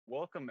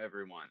welcome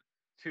everyone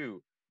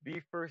to the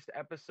first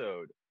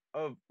episode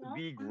of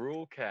the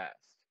Welcome. gruelCast.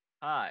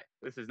 Hi,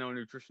 this is No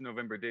Nutrition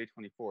November Day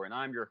 24, and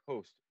I'm your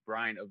host,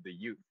 Brian of the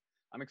Youth.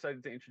 I'm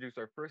excited to introduce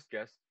our first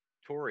guest,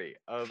 Tori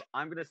of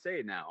I'm Gonna Say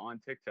It Now on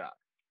TikTok.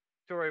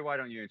 Tori, why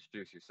don't you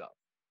introduce yourself?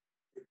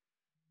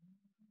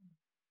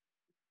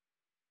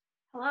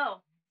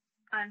 Hello,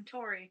 I'm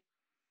Tori.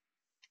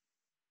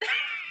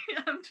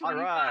 I'm All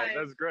right, 25.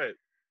 that's great.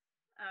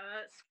 Uh,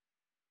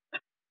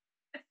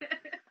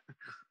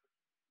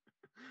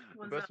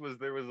 The what's best up? was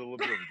there was a little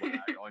bit of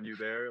lag on you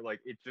there. Like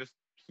it just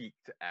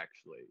peaked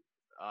actually.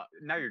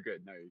 Now you're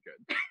good. Now you're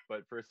good.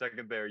 But for a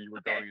second there, you were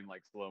Okay. going in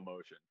like slow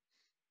motion.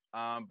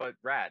 But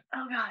rad.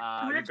 Oh god,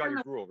 I'm gonna You've got turn your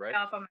the gruel, right?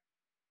 off on my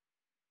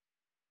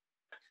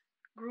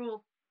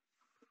gruel.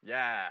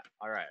 Yeah.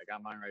 All right. I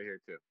got mine right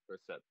here too.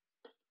 First sip.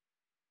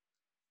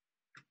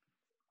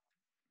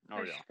 Oh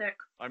Fish yeah. thick.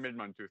 I made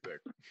mine too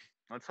thick.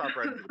 Let's hop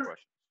right into the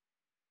questions.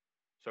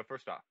 So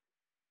first off,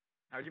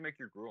 how did you make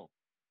your gruel?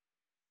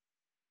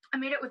 I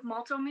made it with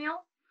malto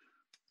meal,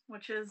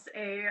 which is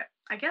I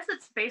guess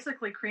it's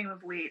basically cream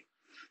of wheat.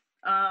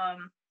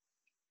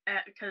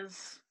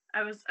 Because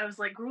I was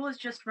like, gruel is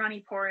just runny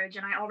porridge,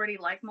 and I already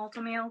like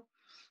malto meal,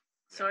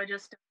 so I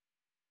just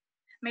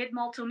made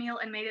malto meal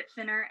and made it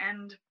thinner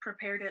and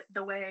prepared it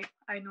the way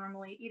I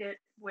normally eat it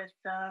with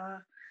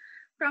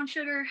brown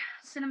sugar,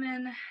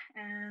 cinnamon,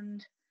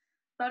 and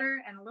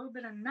butter, and a little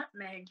bit of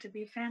nutmeg to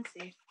be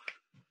fancy.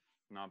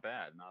 Not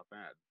bad. Not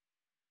bad.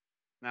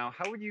 Now,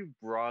 how would you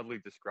broadly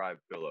describe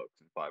Phil Ochs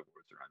in 5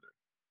 words or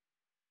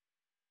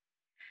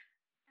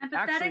under?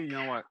 Empathetic, Actually, you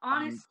know what?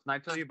 honest. Can I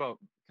tell you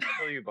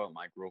about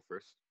my gruel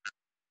first?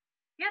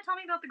 Yeah, tell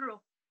me about the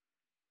gruel.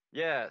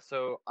 Yeah,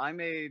 so I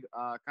made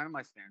kind of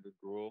my standard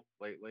gruel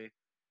lately.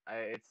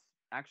 It's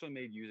actually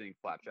made using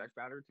flapjack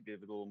batter to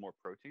give it a little more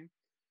protein.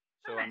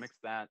 Oh, So I nice. mix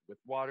that with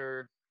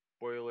water,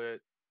 boil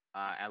it,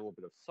 add a little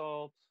bit of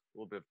salt, a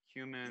little bit of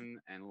cumin,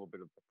 and a little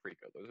bit of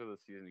paprika. Those are the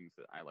seasonings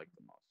that I like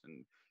the most,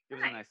 and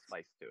gives a nice Nice.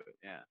 spice to it.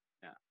 Yeah,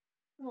 yeah.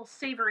 A little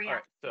savory All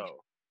right, application.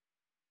 so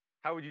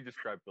how would you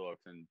describe Phil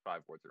Ochs in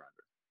 5 words or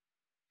under?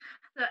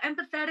 The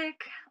empathetic,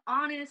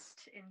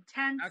 honest,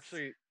 intense.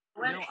 Actually,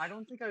 I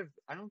don't think I've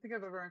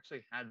ever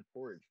actually had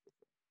porridge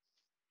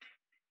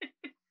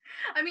before.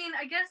 I mean,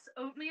 I guess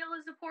oatmeal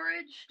is a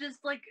porridge.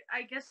 Just like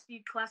I guess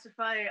you'd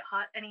classify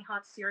any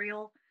hot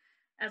cereal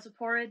as a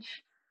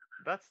porridge.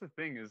 That's the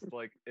thing is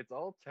like it's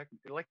all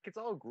it's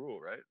all gruel,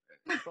 right?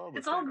 It's all the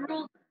It's all same.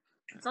 gruel.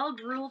 It's all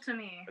gruel to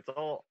me. It's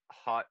all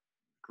hot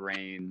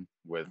grain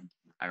with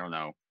I don't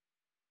know.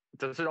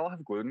 Does it all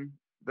have gluten?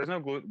 There's no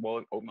gluten.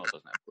 Well, oatmeal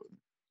doesn't have gluten.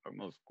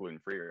 Oatmeal's gluten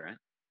free, right?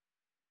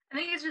 I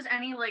think it's just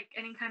any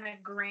kind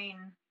of grain.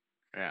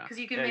 Yeah. Because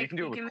you can Yeah, you make can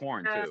do it with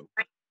corn too.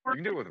 You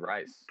can do it with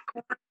rice.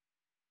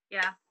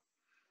 Yeah.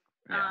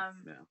 Yeah. I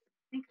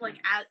think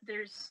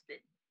there's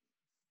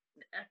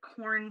a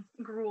corn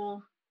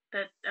gruel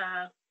that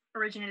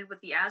originated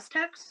with the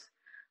Aztecs,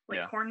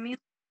 like cornmeal.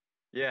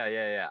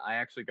 Yeah. I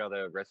actually got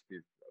a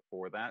recipe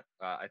for that.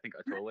 I think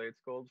atole it's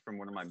called from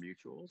one of my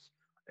mutuals.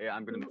 Yeah,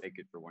 I'm gonna make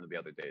it for one of the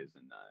other days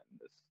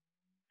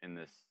in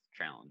this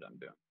challenge I'm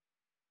doing.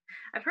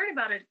 I've heard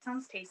about it. It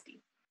sounds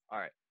tasty. All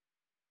right.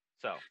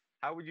 So,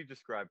 how would you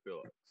describe Phil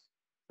Ochs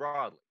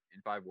broadly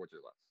in 5 words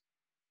or less?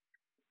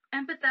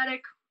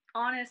 Empathetic,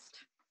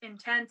 honest,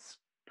 intense,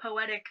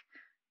 poetic,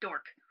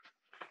 dork.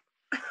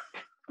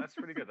 That's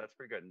pretty good. That's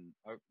pretty good. And,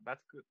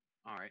 that's good.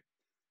 All right.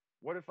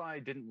 What if I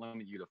didn't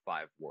limit you to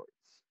 5 words?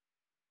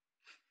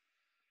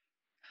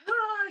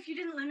 If you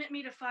didn't limit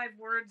me to 5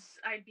 words,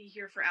 I'd be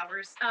here for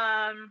hours.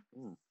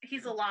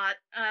 He's a lot.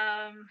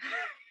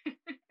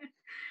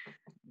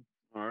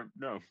 All right.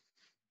 No.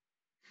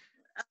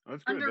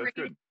 That's good.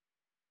 Underrated.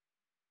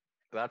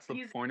 That's good.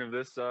 That's the point of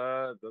this.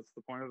 That's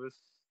the point of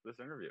this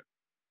interview.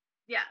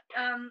 Yeah.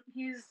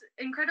 He's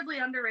incredibly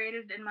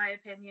underrated in my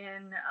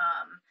opinion.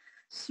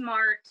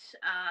 Smart,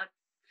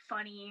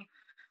 funny,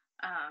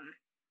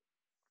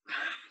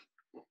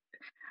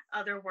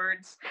 other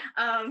words.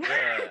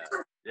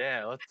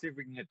 Yeah. Let's see if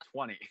we can hit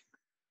 20.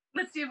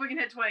 Let's see if we can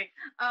hit 20.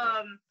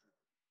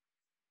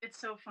 It's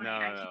so funny.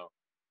 No.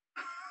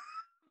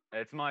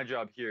 It's my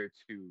job here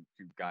to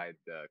guide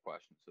the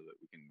questions so that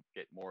we can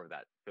get more of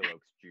that Phil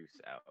Ochs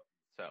juice out.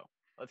 So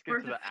let's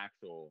get to the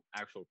actual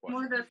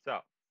question.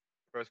 So,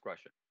 first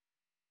question.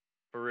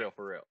 For real.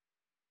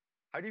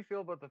 How do you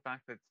feel about the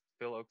fact that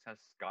Phil Ochs has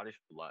Scottish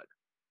blood?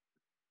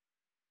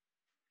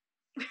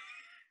 Do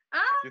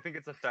you think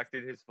it's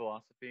affected his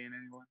philosophy in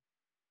any way?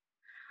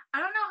 I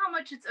don't know how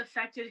much it's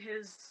affected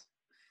his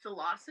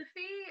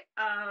philosophy.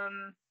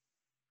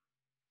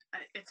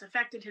 It's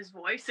affected his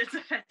voice. It's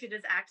affected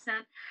his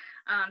accent.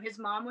 His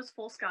mom was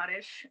full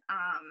Scottish,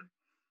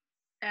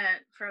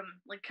 from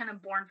kind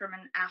of born from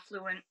an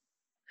affluent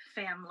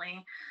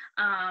family.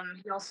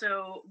 He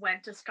also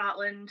went to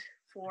Scotland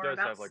for. He does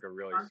have like a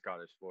really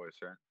Scottish voice,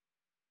 right?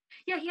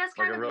 Yeah, he has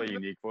kind of a really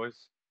unique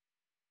voice.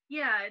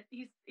 Yeah,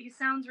 he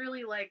sounds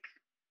really like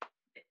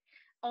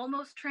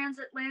almost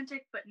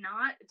transatlantic, but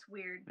not. It's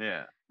weird.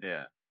 Yeah.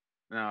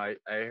 No, I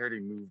heard he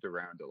moved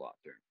around a lot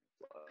during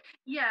his life.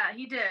 Yeah,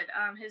 he did.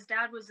 His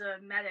dad was a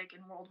medic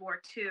in World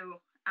War II,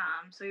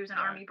 so he was an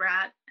Army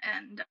brat,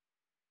 and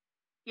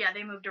yeah,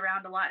 they moved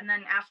around a lot. And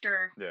then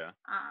after,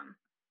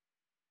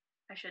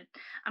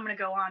 I'm gonna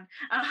go on.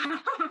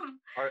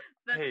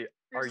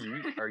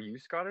 Are you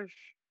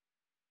Scottish?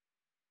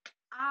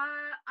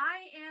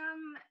 I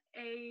am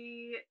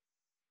a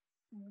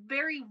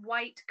very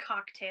white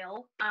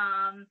cocktail,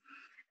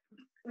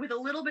 with a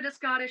little bit of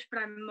Scottish, but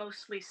I'm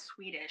mostly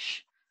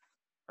Swedish.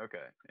 Okay,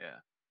 yeah.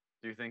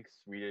 Do you think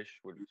Swede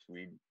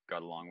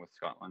got along with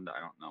Scotland? I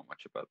don't know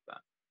much about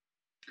that.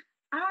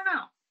 I don't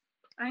know.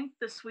 I think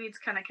the Swedes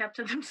kind of kept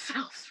to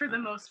themselves for the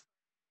most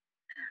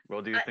part.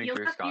 Well, do you think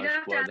your Scottish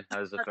blood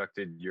has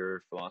affected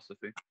your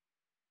philosophy?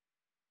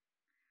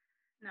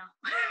 No.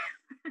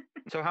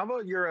 So how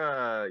about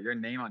your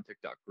name on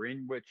TikTok,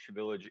 Greenwich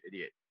Village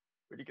Idiot?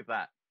 Where do you get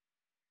that?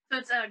 So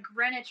it's a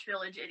Greenwich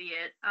Village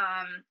Idiot.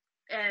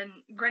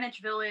 And Greenwich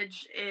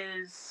Village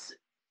is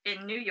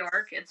in New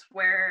York. It's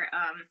where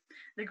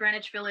the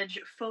Greenwich Village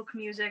folk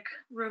music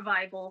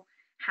revival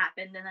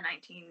happened in the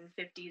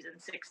 1950s and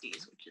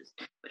 60s,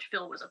 which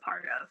Phil was a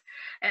part of.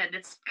 And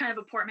it's kind of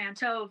a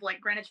portmanteau of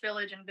like Greenwich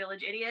Village and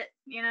Village Idiot,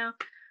 you know?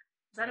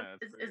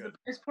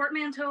 Is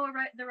portmanteau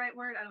the right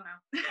word? I don't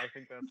know. I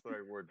think that's the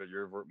right word, but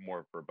you're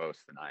more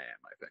verbose than I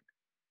am, I think.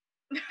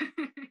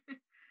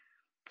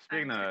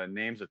 Speaking of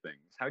names of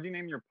things, how do you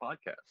name your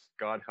podcast?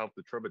 God Help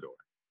the Troubadour.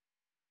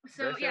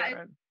 So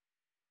yeah,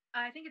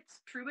 I think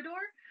it's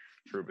Troubador.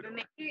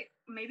 Troubador.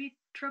 Maybe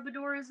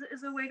Troubador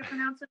is a way to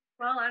pronounce it.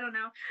 Well, I don't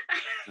know.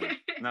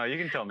 No, you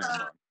can tell me I'm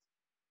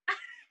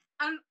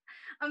wrong.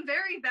 I'm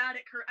very bad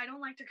at I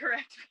don't like to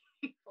correct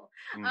people.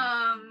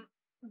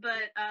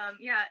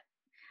 Yeah,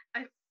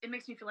 it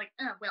makes me feel like,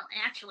 oh, well,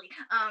 actually.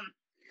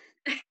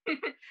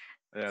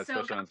 Yeah,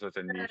 especially on such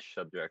a niche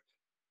subject.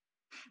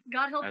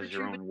 God Help as the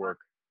your Troubadour. Own work.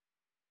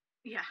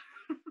 Yeah.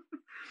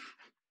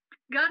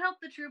 God Help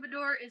the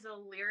Troubadour is a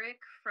lyric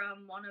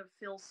from one of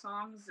Phil's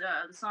songs,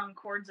 the song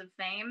Chords of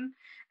Fame.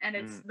 And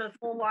it's the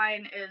full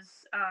line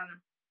is,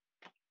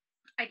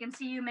 I can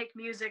see you make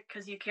music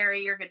because you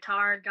carry your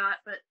guitar,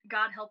 but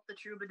God help the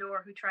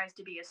troubadour who tries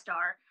to be a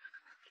star.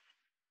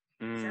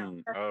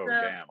 Damn.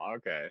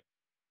 Okay.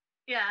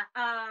 Yeah.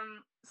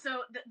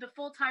 So the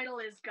full title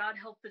is God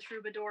Help the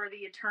Troubadour, the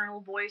eternal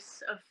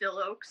voice of Phil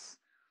Ochs.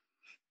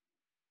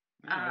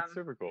 Yeah, that's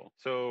super cool.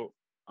 So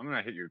I'm going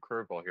to hit you a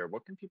curveball here.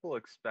 What can people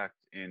expect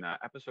in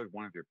episode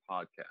 1 of your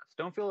podcast?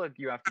 Don't feel like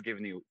you have to give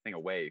anything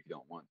away if you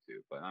don't want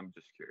to, but I'm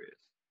just curious.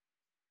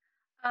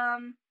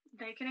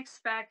 They can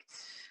expect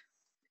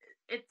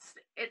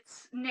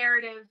it's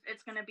narrative.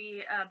 It's going to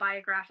be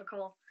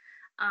biographical.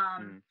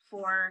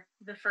 For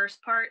the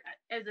first part,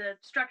 the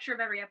structure of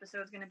every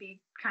episode is going to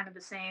be kind of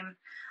the same.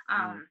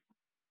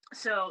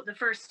 So the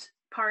first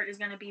part is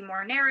going to be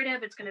more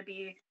narrative. It's going to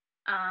be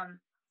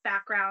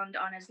background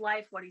on his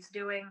life, what he's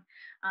doing.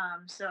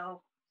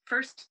 So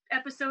first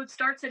episode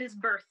starts at his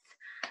birth.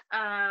 All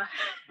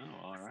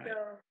right.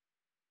 So,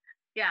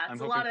 yeah,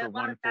 it's I'm hoping for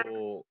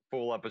one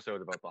full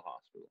episode about the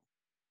hospital.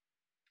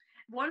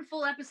 One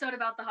full episode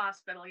about the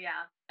hospital,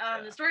 yeah.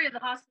 The story of the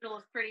hospital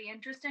is pretty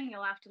interesting.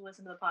 You'll have to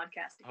listen to the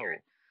podcast to hear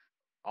it.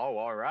 Oh,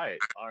 all right.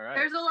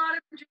 There's a lot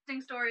of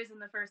interesting stories in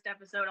the first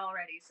episode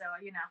already, so,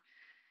 you know.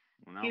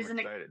 Well, now I'm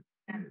excited.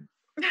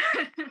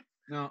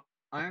 Now,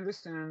 I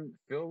understand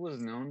Phil was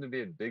known to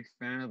be a big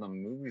fan of the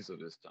movies of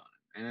his time.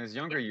 And in his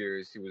younger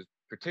years, he was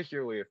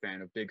particularly a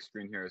fan of big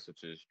screen heroes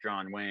such as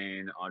John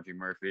Wayne, Audrey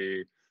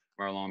Murphy,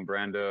 Marlon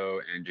Brando,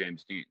 and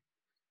James Dean.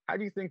 How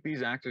do you think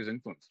these actors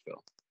influenced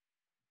Phil?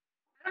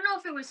 I don't know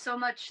if it was so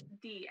much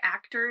the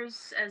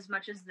actors as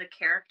much as the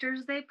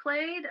characters they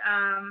played.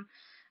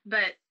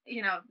 But,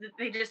 you know,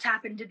 they just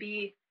happened to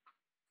be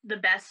the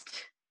best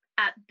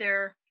at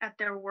their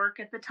work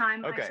at the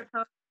time, I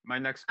suppose. My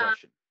next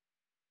question.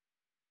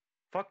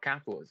 Fuck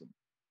capitalism.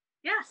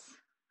 Yes.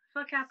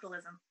 Fuck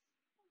capitalism.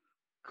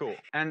 Cool.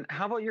 And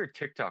how about your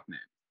TikTok name?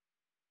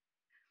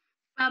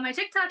 My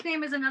TikTok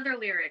name is another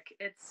lyric.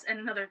 It's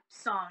another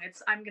song.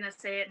 It's I'm Gonna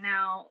Say It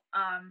Now,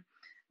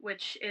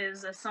 which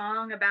is a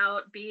song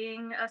about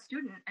being a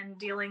student and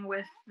dealing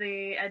with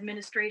the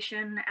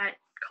administration at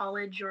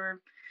college,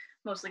 or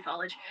mostly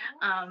college.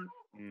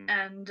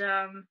 And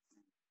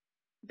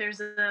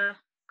there's a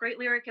great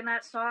lyric in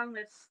that song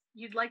that's,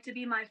 you'd like to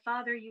be my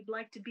father, you'd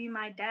like to be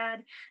my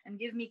dad, and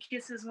give me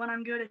kisses when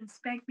I'm good and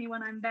spank me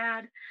when I'm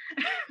bad.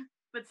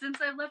 But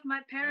since I've left my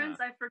parents,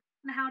 I've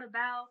forgotten how to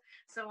bow.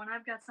 So when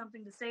I've got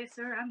something to say,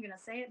 sir, I'm going to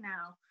say it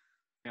now.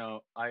 You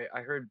know,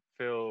 I heard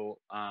Phil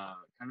kind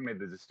of made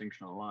the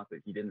distinction a lot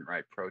that he didn't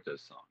write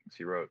protest songs.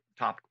 He wrote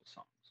topical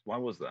songs. Why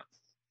was that?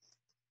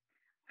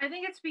 I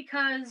think it's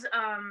because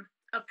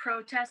a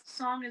protest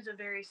song is a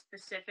very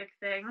specific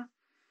thing.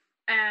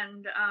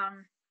 And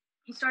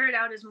he started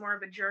out as more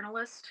of a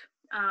journalist.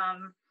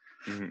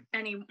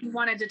 And he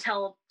wanted to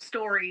tell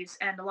stories,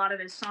 and a lot of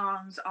his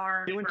songs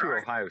are... He went to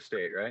Ohio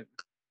State, right?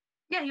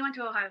 Yeah, he went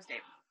to Ohio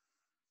State.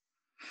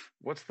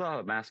 What's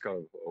the mascot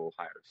of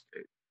Ohio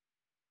State?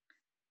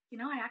 You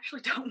know, I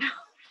actually don't know.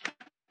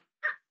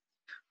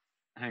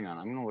 hang on,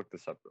 I'm gonna look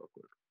this up real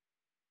quick.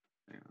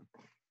 Hang on.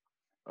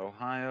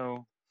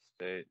 Ohio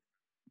State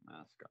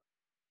mascot.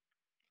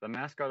 The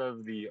mascot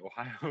of the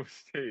Ohio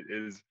State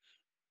is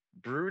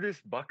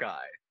Brutus Buckeye.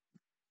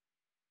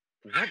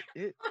 What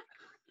is?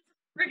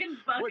 Friggin'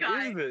 Buckeye.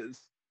 What is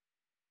this?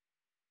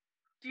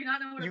 Do you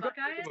not know what a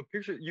Buckeye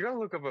is? You gotta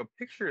look up a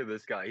picture of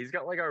this guy. He's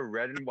got like a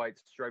red and white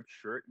striped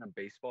shirt and a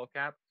baseball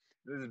cap.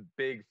 This is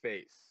big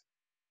face.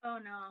 Oh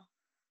no.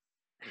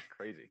 It's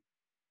crazy.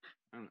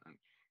 I've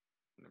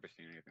never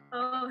seen anything like that.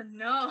 Oh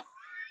no.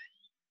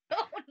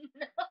 Oh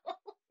no.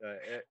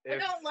 I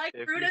don't like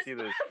Brutus. You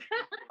see this,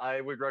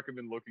 I would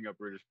recommend looking up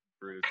Brutus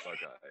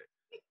Buckeye.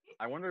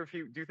 I wonder if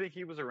do you think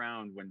he was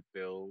around when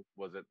Phil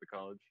was at the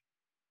college?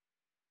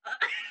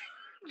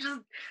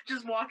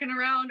 Just walking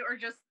around, or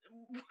just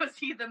was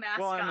he the mascot?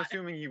 Well, I'm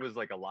assuming he was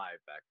like alive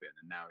back then,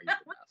 and now he's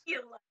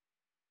the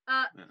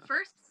mascot.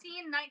 First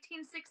seen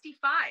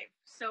 1965.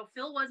 So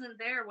Phil wasn't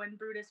there when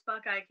Brutus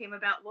Buckeye came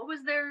about. What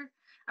was their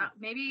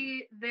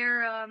maybe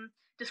their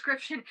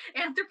description?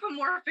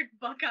 Anthropomorphic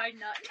buckeye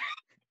nut.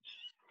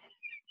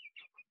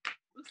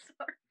 I'm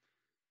sorry.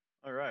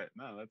 All right,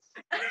 no,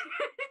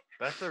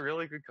 that's a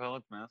really good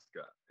college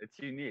mascot. It's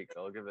unique.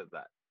 I'll give it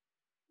that.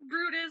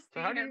 Brutus,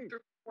 the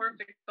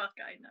anthropomorphic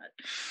buckeye nut.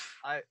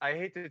 I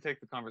hate to take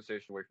the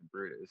conversation away from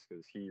Brutus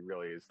because he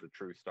really is the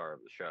true star of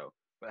the show.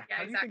 But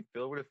how do you think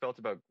Phil would have felt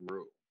about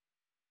gruel?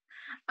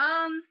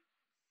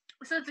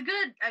 So it's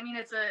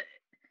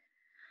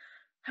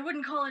I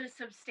wouldn't call it a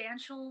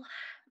substantial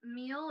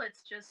meal.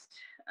 It's just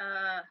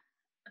a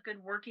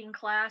good working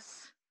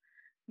class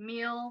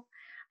meal.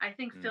 I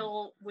think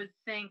Phil would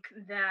think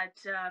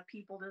that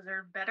people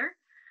deserve better.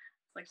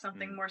 It's like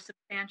something more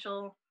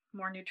substantial,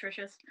 more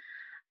nutritious.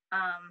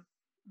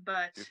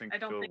 But do you think I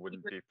don't Phil think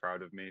wouldn't be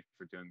proud of me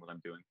for doing what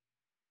I'm doing?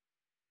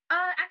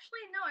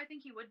 Actually, no, I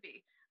think he would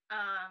be.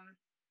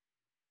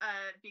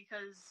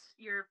 Because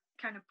you're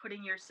kind of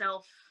putting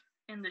yourself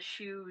in the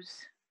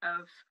shoes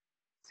of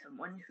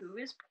someone who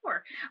is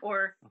poor,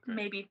 or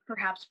maybe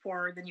perhaps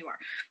poorer than you are.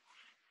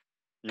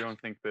 You don't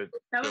think that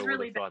Phil would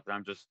have thought that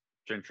I'm just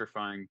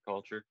gentrifying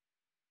culture?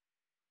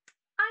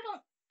 I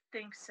don't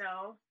think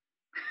so.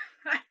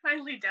 I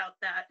highly doubt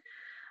that.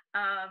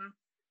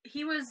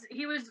 He was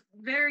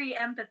very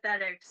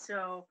empathetic,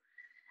 so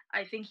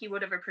I think he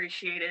would have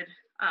appreciated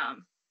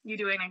you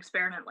doing an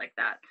experiment like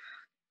that.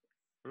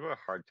 What about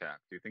hardtack?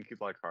 Do you think he'd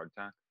like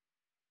hardtack?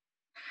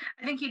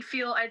 I think he'd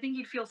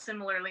feel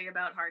similarly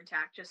about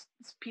hardtack. Just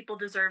people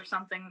deserve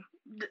something.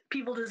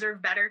 People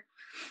deserve better.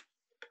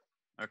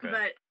 Okay.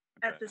 But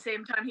at the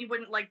same time, he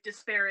wouldn't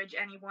disparage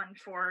anyone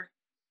for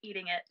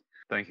eating it.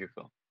 Thank you,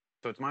 Phil.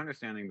 So it's my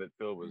understanding that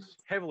Phil was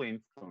heavily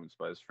influenced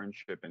by his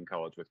friendship in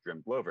college with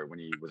Jim Glover when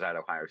he was at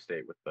Ohio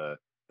State with the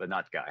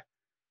nut guy.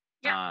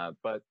 Yeah.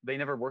 But they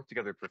never worked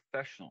together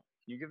professionally.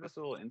 Can you give us a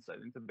little insight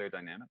into their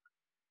dynamic?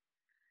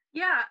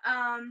 Yeah,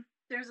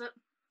 there's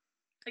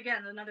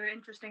another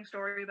interesting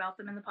story about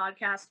them in the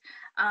podcast.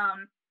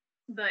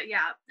 But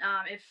yeah,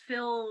 if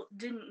Phil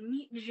didn't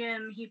meet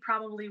Jim, he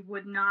probably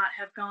would not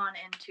have gone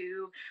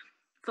into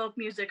folk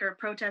music or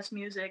protest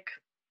music,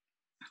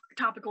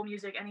 topical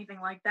music, anything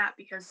like that,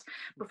 because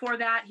before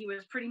that he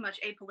was pretty much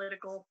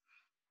apolitical,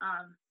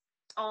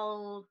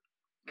 all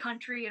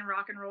country and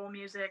rock and roll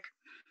music.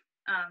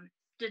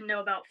 Didn't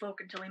know about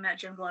folk until he met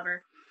Jim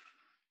Glover.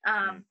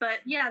 But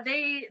yeah,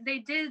 they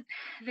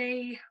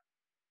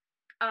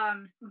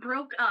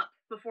broke up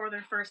before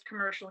their first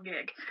commercial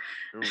gig.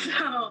 Ooh.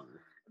 So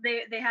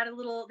they had a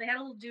little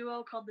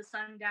duo called the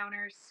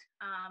Sundowners,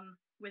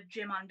 with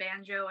Jim on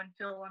banjo and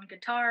Phil on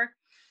guitar.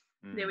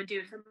 They would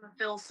do some of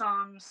Phil's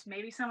songs,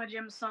 maybe some of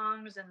Jim's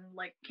songs, and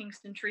like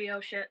Kingston Trio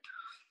shit.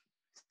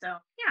 So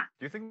yeah.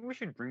 Do you think we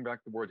should bring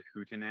back the word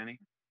hootenanny?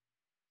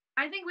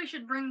 I think we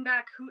should bring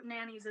back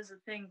hootenannies as a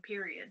thing,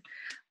 period.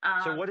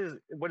 So what is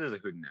a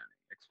hootenanny?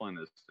 Explain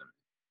this to me.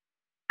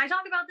 I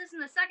talk about this in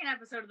the second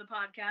episode of the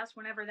podcast,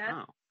 whenever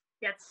that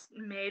gets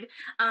made.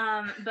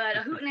 But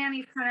a hootenanny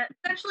is kind of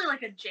essentially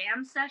like a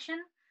jam session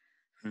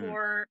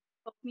for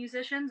folk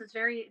musicians. It's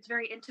very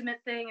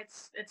intimate thing.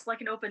 It's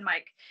like an open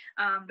mic,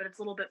 but it's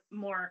a little bit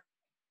more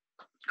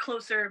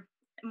closer,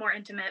 more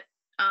intimate.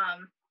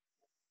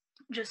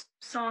 Just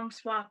song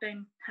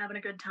swapping, having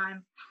a good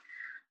time.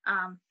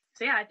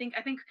 So yeah, I think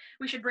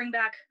we should bring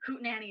back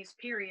hootenannies,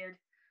 period,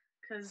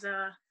 because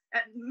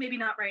maybe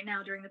not right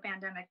now during the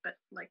pandemic, but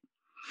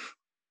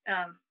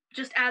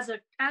just as a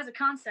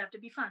concept,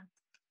 it'd be fun.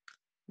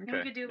 Okay.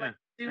 We could do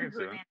Zoom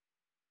hootenannies.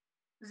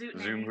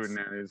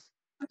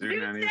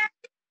 Zoom nannies.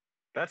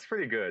 That's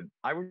pretty good.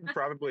 I would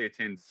probably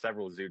attend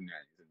several Zoom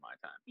nannies in my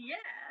time. Yeah.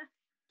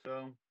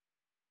 So,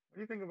 what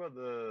do you think about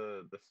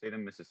the state of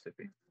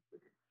Mississippi?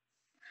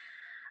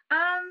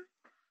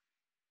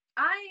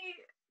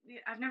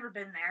 I've never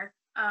been there.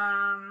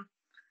 I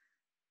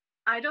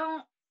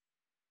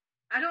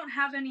don't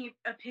have any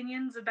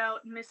opinions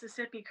about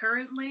Mississippi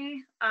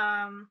currently.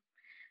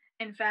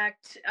 In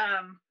fact,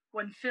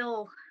 when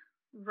Phil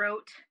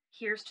wrote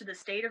 "Here's to the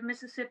State of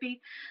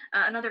Mississippi,"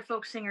 another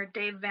folk singer,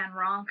 Dave Van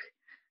Ronk,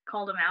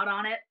 called him out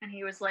on it, and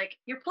he was like,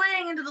 "You're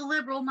playing into the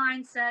liberal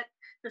mindset.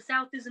 The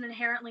South isn't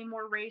inherently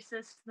more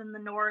racist than the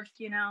North,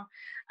 you know."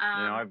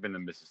 I've been to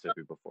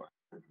Mississippi before.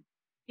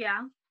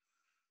 Yeah.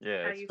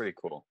 Yeah, it's pretty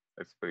cool.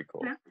 It's pretty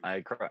cool.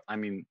 Yeah. I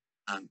mean,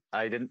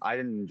 I didn't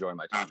enjoy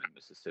my time in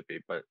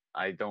Mississippi, but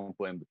I don't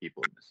blame the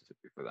people of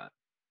Mississippi for that.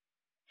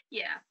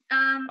 Yeah.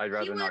 I'd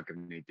rather not give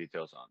any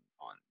details on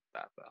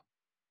that though.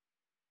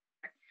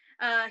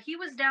 He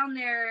was down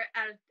there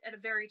at a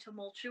very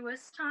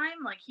tumultuous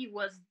time. Like, he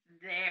was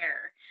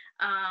there.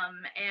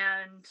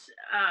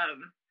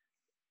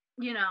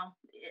 You know,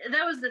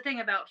 that was the thing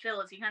about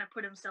Phil, is he kind of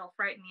put himself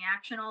right in the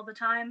action all the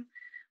time,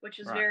 which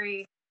is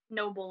very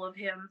noble of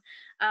him.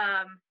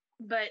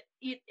 But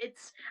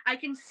I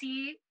can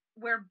see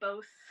where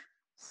both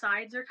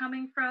sides are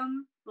coming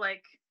from,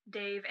 like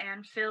Dave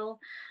and Phil.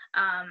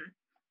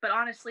 But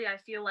honestly, I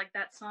feel like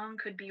that song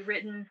could be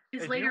written.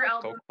 His later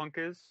album. Folk punk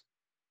is?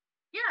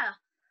 Yeah.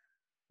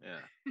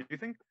 Yeah. Do you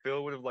think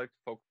Phil would have liked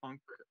folk punk?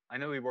 I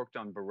know he worked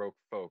on Baroque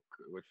folk,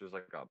 which was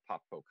like a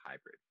pop folk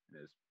hybrid in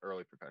his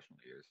early professional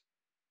years.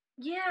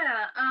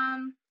 Yeah.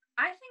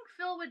 I think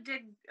Phil would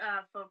dig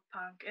folk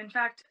punk. In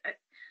fact,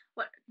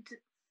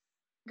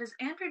 does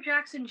Andrew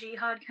Jackson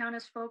Jihad count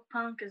as folk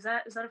punk? Is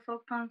that a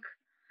folk punk?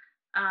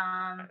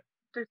 I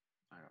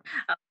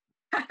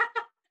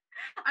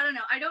don't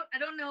know. I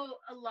don't know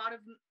a lot of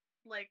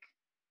like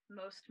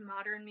most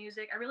modern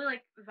music. I really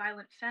like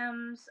Violent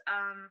Femmes.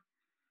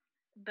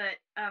 But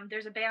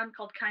there's a band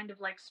called Kind of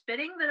Like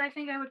Spitting that I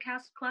think I would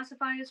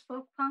classify as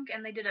folk punk,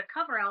 and they did a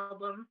cover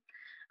album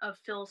of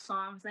Phil's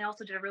songs. They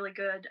also did a really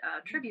good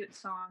tribute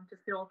song to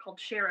Phil called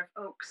Sheriff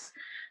Ochs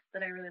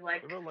that I really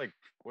like.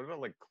 What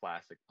about like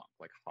classic punk,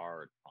 like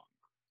hard punk?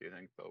 Do you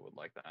think Phil would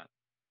like that?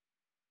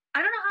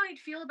 I don't know how he'd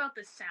feel about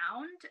the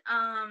sound,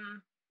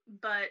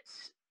 but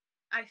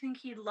I think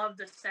he'd love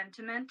the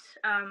sentiment.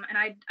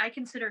 And I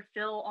consider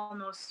Phil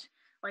almost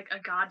like a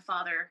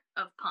godfather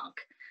of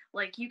punk.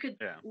 Like, you could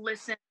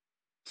listen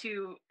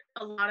to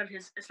a lot of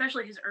his,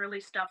 especially his early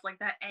stuff, like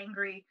that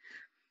angry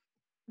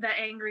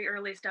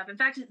early stuff. In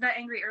fact, that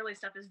angry early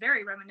stuff is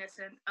very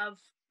reminiscent of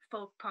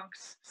folk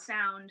punk's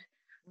sound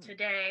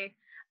today.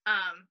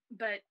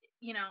 But,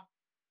 you know,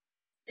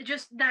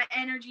 just that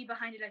energy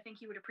behind it, I think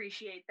he would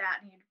appreciate that,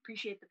 and he'd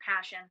appreciate the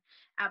passion.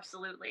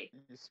 Absolutely.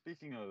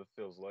 Speaking of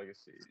Phil's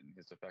legacy and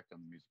his effect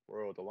on the music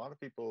world, a lot of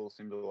people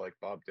seem to like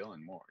Bob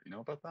Dylan more. You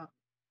know about that?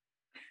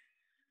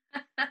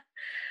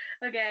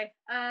 Okay,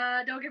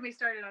 don't get me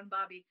started on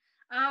Bobby.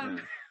 No.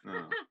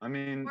 I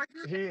mean,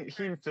 he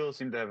and Phil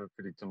seem to have a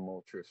pretty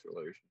tumultuous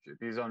relationship.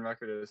 He's on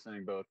record as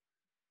saying both,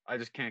 "I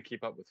just can't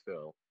keep up with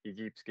Phil. He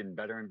keeps getting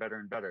better and better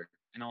and better."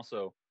 And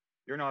also,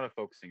 "You're not a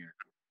folk singer.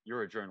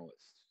 You're a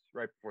journalist,"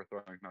 right before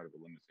throwing him out of a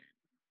limousine.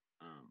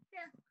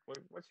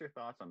 What's your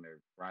thoughts on their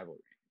rivalry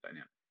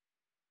dynamic?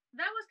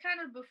 That was kind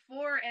of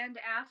before and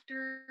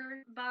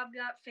after Bob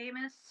got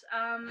famous.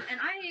 And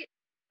I...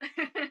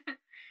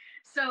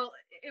 So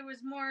it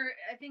was more,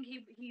 I think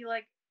he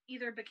like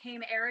either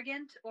became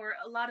arrogant, or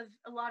a lot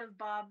of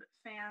Bob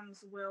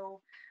fans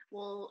will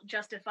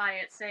justify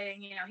it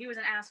saying, you know, he was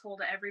an asshole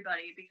to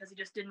everybody because he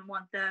just didn't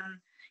want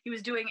them. He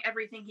was doing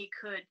everything he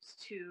could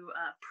to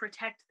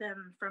protect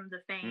them from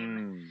the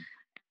fame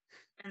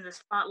and the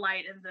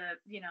spotlight and the,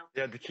 you know.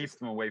 Yeah, to keep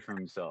them away from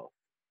himself.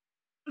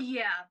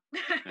 Yeah.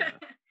 Yeah.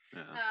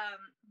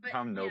 But,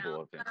 how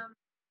noble of him.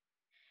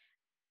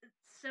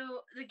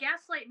 So the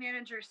Gaslight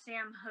manager,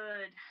 Sam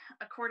Hood,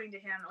 according to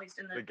him, at least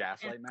in the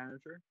Gaslight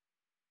manager?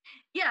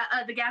 Yeah,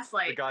 the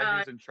Gaslight. The guy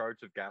who's in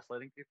charge of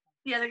gaslighting people?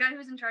 Yeah, the guy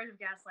who's in charge of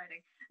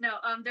gaslighting. No,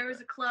 there was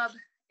a club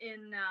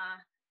in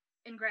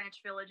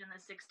Greenwich Village in the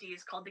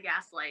 60s called the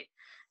Gaslight,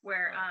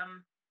 where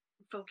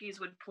folkies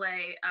would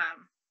play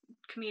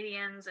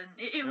comedians, and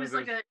it was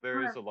like a...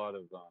 There is a lot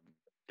of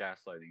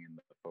gaslighting in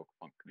the folk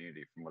punk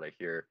community, from what I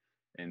hear,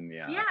 in the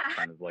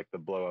kind of like the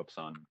blow-ups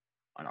on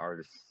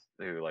artists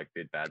who like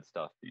did bad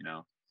stuff, you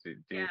know. Do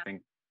you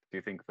think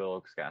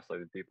Phil Ochs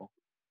gaslighted people?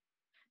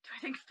 Do I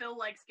think Phil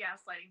likes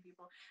gaslighting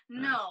people?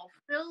 No,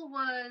 Phil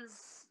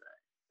was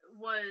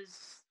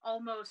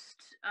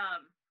almost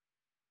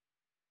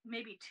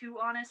maybe too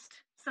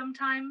honest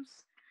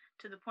sometimes,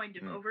 to the point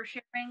of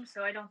oversharing.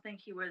 So I don't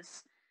think he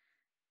was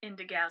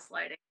into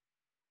gaslighting.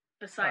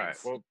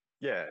 Besides, all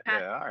right.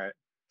 Well, all right.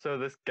 So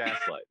this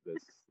gaslight,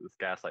 this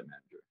gaslight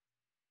manager.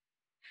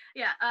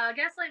 Yeah,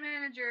 Gaslight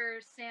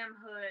manager Sam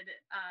Hood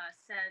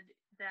said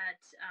that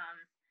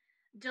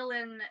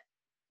Dylan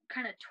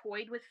kind of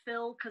toyed with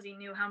Phil because he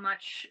knew how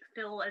much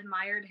Phil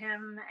admired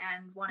him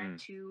and wanted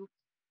to,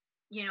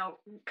 you know,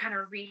 kind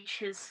of reach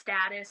his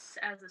status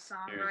as a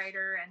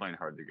songwriter. And playing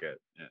hard to get.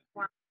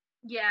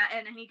 Yeah,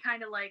 and he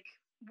kind of like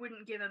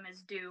wouldn't give him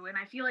his due, and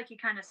I feel like he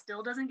kind of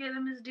still doesn't give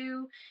him his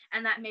due,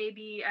 and that may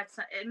be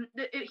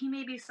he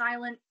may be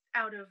silent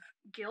out of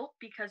guilt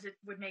because it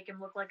would make him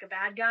look like a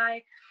bad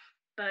guy.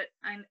 But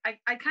I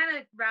kind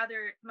of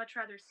much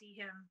rather see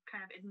him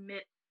kind of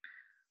admit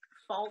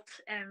fault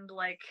and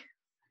like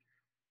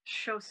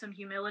show some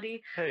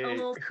humility. Hey,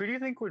 who do you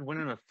think would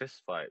win in a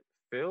fist fight,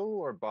 Phil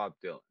or Bob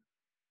Dylan?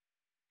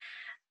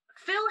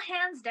 Phil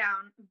hands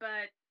down,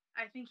 but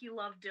I think he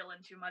loved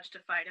Dylan too much to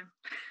fight him.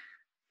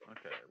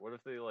 Okay, what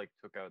if they like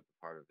took out the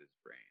part of his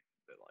brain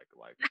that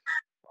like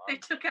they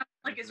took out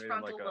like his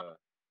frontal lobe.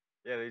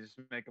 Yeah, they just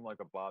make him like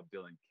a Bob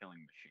Dylan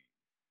killing machine.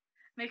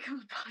 Make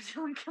him a Bob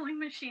Dylan killing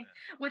machine.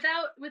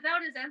 Yeah.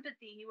 Without his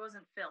empathy, he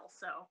wasn't Phil.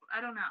 So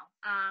I don't know.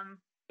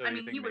 So I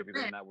mean, he maybe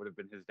then that would have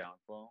been his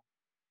downfall.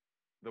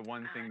 The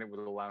one thing that would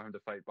allow him to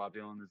fight Bob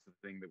Dylan is the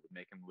thing that would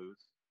make him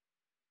lose.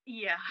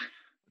 Yeah.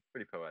 It's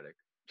pretty poetic.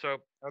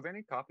 So, are there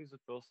any copies of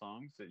Phil's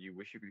songs that you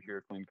wish you could hear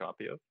a clean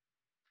copy of?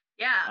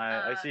 Yeah.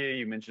 I see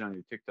you mention on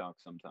your TikTok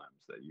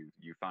sometimes that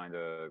you find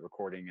a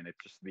recording and it's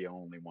just the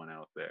only one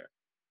out there.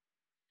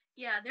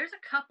 Yeah, there's a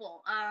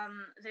couple.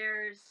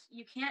 There's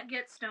You Can't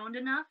Get Stoned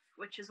Enough,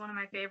 which is one of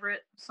my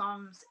favorite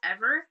songs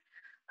ever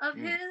of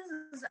his.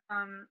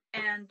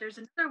 And there's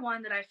another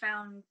one that I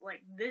found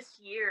like this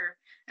year.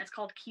 And it's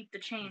called Keep the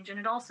Change, and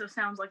it also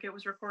sounds like it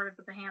was recorded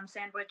with a ham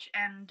sandwich.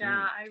 And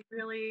I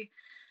really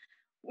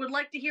would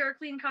like to hear a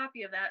clean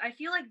copy of that. I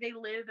feel like they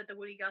live at the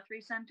Woody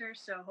Guthrie Center,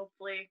 so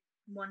hopefully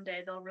one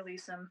day they'll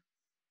release them.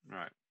 All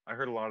right. I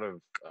heard a lot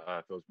of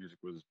Phil's music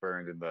was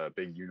burned in the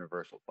big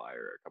Universal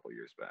fire a couple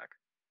years back.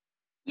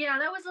 Yeah,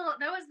 that was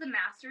the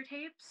master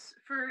tapes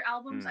for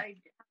albums. I have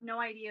no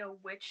idea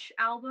which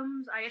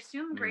albums. I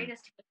assume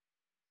Greatest Hits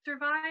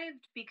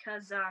survived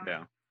because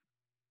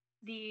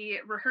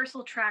the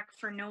rehearsal track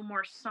for No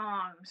More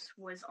Songs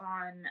was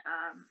on.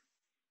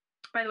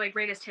 By the way,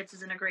 Greatest Hits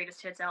isn't a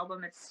Greatest Hits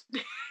album. It's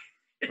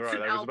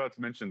right. I was about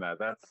to mention that.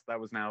 That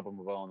was an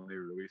album of all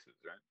new releases,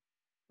 right?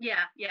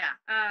 Yeah.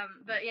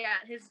 But yeah,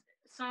 his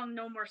song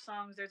No More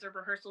Songs, there's a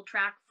rehearsal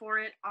track for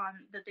it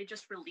that they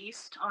just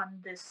released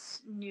on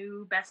this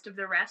new Best of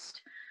the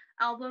Rest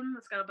album.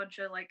 It's got a bunch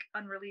of like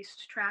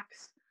unreleased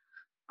tracks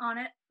on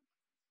it.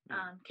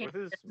 With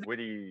his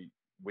witty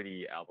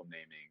album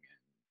naming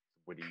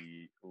and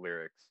witty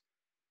lyrics,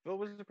 Phil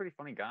was a pretty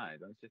funny guy,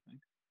 don't you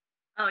think?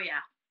 Oh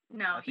yeah.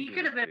 No, he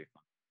could have been.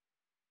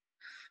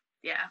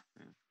 Yeah.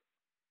 Do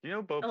you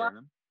know Bo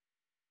Burnham?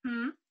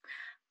 You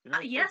know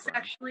yes,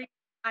 Burnham? Actually,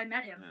 I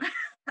met him.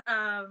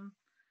 Yeah.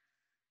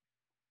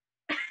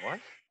 What?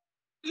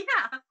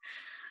 Yeah.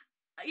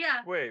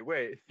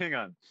 Wait, hang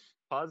on.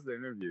 Pause the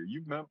interview.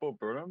 You've met Bo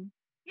Burnham?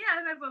 Yeah,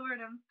 I met Bo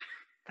Burnham.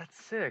 That's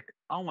sick.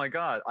 Oh my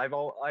god. I've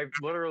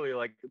literally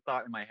like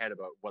thought in my head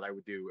about what I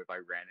would do if I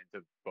ran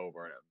into Bo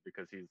Burnham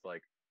because he's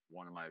like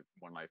one of my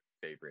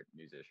favorite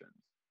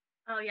musicians.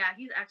 Oh yeah,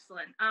 he's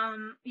excellent.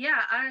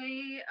 Yeah,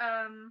 I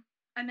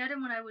met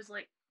him when I was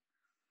like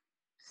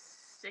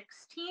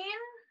 16.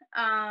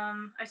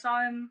 I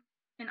saw him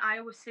in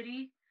Iowa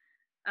City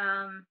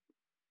around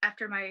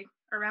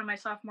my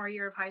sophomore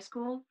year of high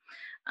school.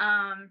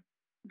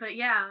 But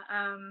yeah,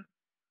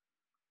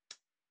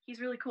 he's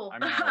really cool.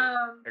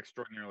 I'm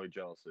extraordinarily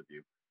jealous of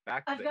you.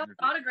 I've got an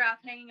autograph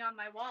hanging on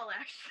my wall,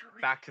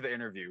 actually. Back to the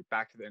interview.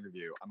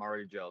 I'm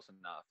already jealous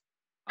enough.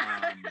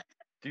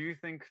 Do you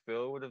think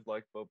Phil would have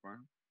liked Bo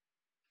Burnham?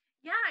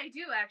 Yeah, I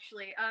do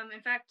actually.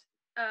 In fact,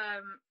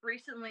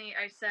 recently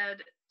I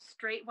said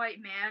straight white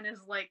man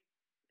is like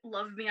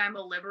love me, I'm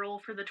a liberal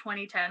for the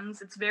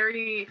 2010s. It's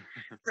very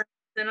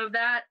reminiscent of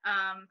that.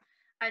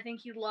 I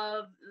think he'd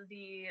love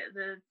the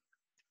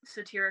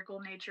satirical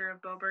nature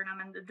of Bo Burnham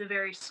and the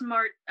very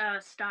smart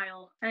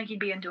style. I think he'd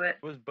be into it.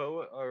 Was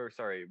Phil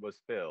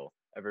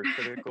ever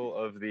critical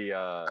of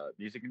the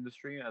music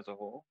industry as a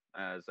whole,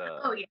 as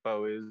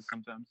Bo is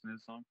sometimes in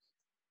his songs?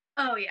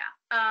 Oh yeah.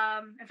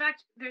 In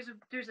fact, there's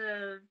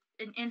an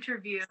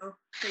interview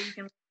that you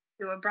can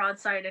do, a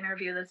broadside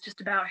interview that's just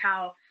about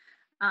how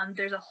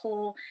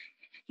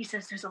he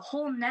says there's a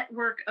whole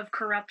network of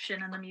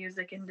corruption in the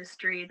music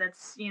industry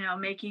that's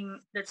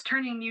that's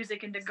turning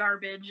music into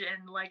garbage,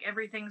 and like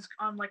everything's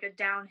on like a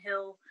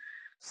downhill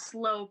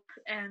slope,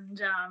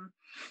 and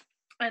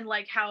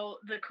like how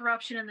the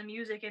corruption in the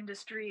music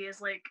industry is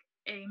like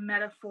a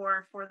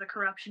metaphor for the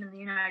corruption in the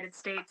United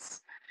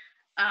States.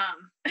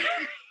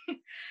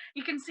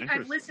 You can see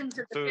I've listened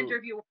to this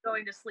interview while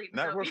going to sleep.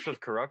 Networks of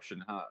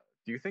corruption, huh?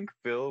 Do you think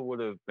Phil would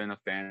have been a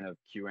fan of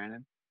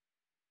QAnon?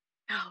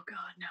 Oh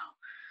God, no.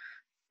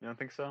 You don't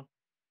think so?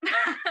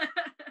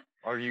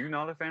 Are you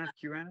not a fan of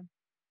QAnon?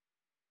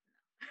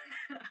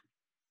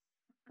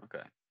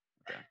 Okay.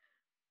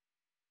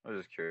 I was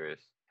just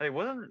curious. Hey,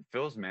 wasn't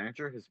Phil's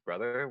manager his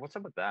brother? What's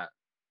up with that?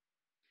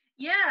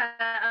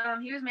 Yeah,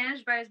 he was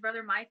managed by his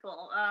brother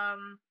Michael.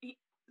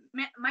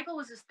 Michael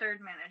was his third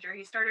manager.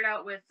 He started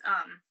out with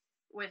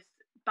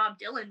Bob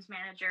Dylan's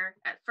manager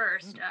at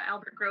first,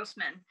 Albert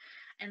Grossman,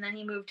 and then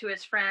he moved to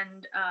his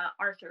friend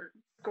Arthur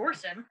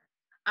Gorson.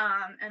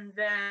 And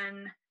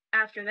then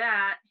after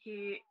that,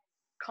 he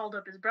called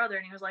up his brother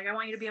and he was like, "I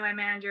want you to be my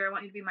manager. I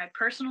want you to be my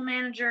personal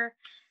manager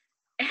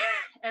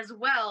as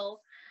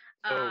well."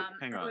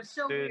 Hang on. It was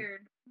so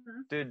weird.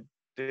 Did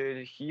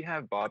he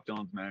have Bob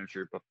Dylan's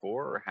manager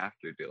before or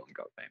after Dylan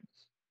got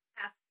famous?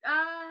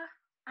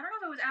 I don't know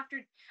if it was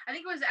after. I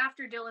think it was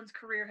after Dylan's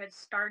career had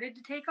started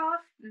to take off.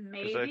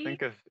 Maybe. Because I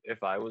think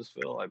if I was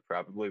Phil, I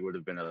probably would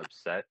have been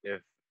upset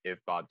if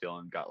Bob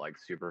Dylan got like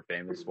super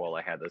famous while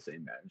I had the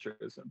same manager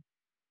as him.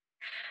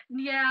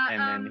 Yeah.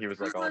 And then he was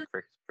like all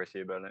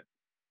prissy about it.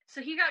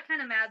 So he got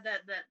kind of mad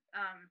that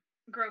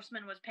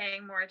Grossman was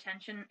paying more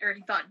attention, or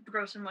he thought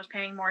Grossman was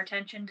paying more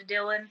attention to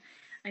Dylan.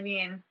 I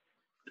mean,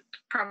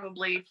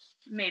 probably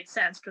made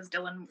sense because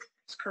Dylan's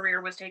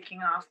career was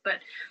taking off. But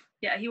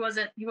yeah, he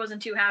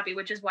wasn't too happy,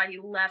 which is why he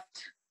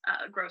left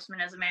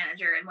Grossman as a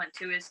manager and went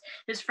to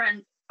his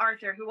friend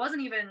Arthur, who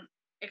wasn't even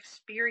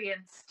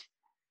experienced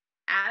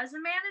as a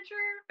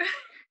manager,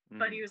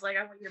 but he was like,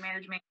 "I want you to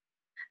manage me."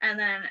 And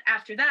then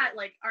after that,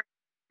 like, Arthur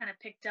kind of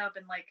picked up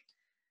and like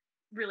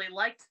really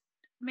liked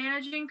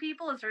managing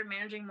people and started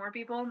managing more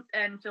people.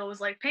 And Phil was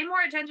like, "Pay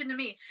more attention to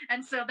me."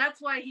 And so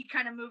that's why he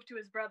kind of moved to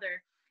his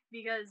brother,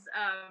 because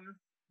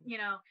you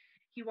know,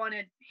 he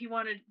wanted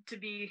to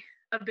be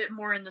a bit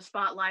more in the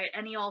spotlight,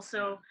 and he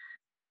also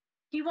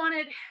he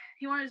wanted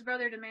his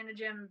brother to manage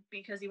him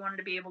because he wanted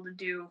to be able to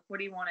do what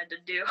he wanted to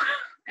do,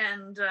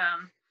 and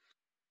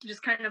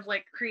just kind of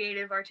like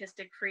creative,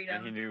 artistic freedom.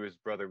 And he knew his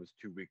brother was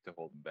too weak to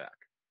hold him back.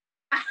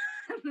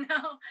 No, I don't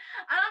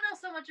know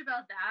so much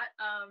about that,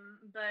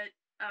 but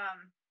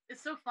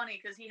it's so funny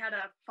because he had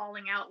a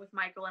falling out with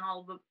Michael, and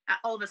all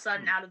of a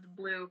sudden, out of the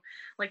blue,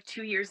 like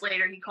 2 years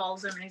later, he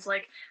calls him and he's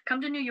like,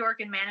 "Come to New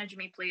York and manage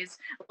me, please."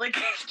 Like,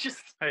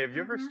 just. Hey, have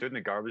you ever stood in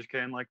a garbage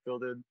can like Phil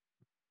did?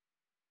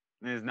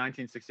 In his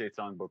 1968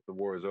 songbook, "The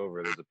War Is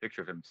Over," there's a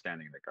picture of him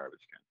standing in the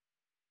garbage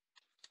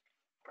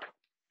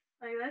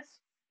can. Like this?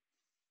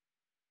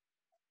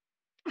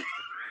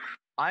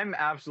 I'm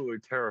absolutely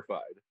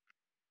terrified.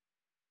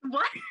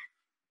 What?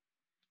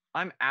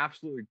 I'm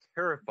absolutely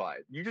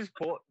terrified. You just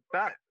pulled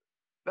that.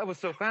 That was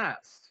so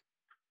fast.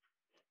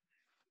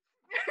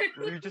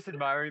 Were you just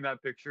admiring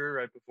that picture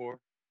right before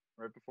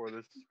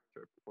this?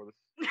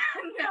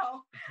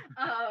 No.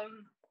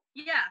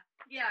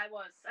 Yeah, I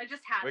was. I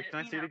just had Wait, it.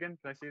 can I see it again?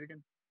 Can I see it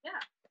again? Yeah.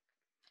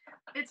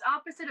 It's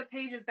opposite a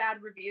page of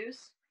bad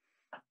reviews.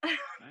 Hey,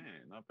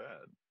 not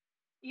bad.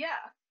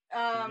 Yeah.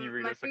 Can you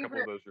read us a couple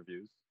of those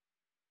reviews?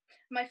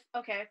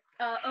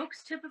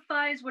 Ochs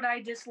typifies what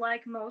I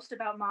dislike most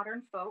about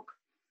modern folk.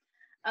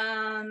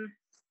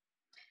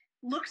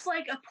 Looks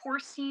like a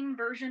porcine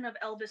version of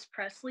Elvis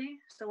Presley,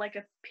 so like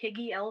a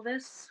piggy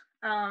Elvis.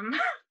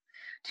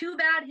 Too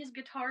bad his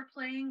guitar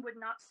playing would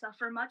not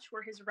suffer much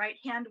were his right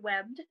hand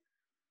webbed.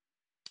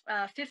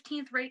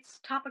 15th rates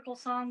topical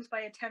songs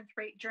by a 10th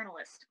rate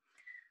journalist.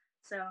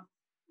 So,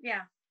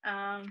 yeah.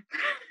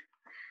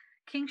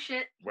 King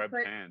shit. Webbed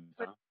hand,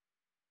 huh?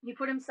 He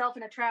put himself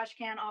in a trash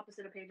can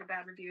opposite a page of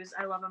bad reviews.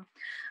 I love him.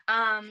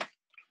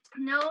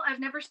 No, I've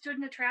never stood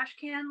in a trash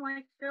can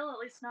like Phil, at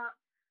least not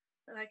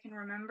that I can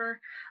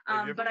remember.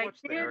 Have you ever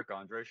watched the Eric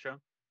Andre show?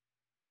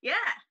 Yeah.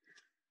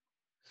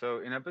 So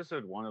in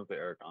episode 1 of the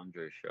Eric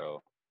Andre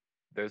show,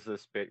 there's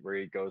this bit where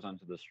he goes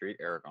onto the street.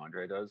 Eric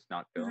Andre does,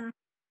 not Phil,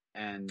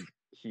 and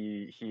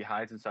he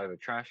hides inside of a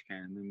trash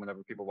can. And then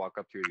whenever people walk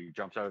up to it, he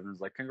jumps out and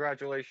is like,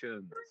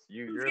 "Congratulations,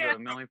 you're the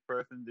millionth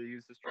person to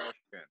use this trash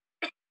can."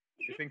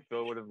 Do you think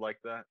Phil would have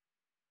liked that?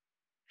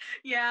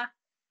 Yeah,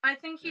 I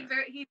think he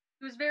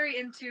was very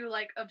into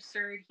like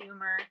absurd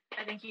humor.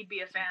 I think he'd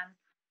be a fan.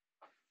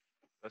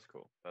 That's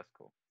cool.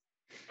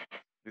 Do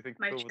you think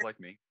Phil would like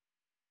me?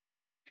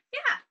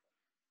 Yeah.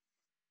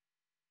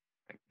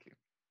 Thank you.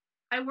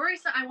 I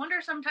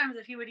wonder sometimes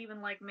if he would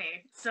even like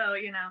me. So,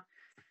 you know,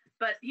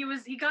 but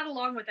he got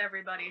along with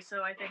everybody.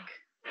 So I think,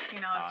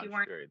 you know, if you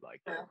weren't, sure he'd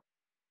like it.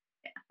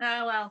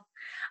 Yeah. Well,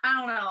 I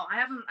don't know. I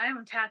have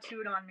him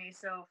tattooed on me,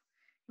 so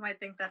you might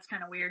think that's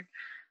kind of weird.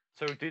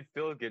 So did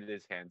Phil get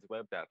his hands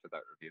webbed after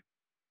that review?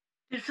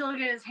 Did Phil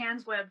get his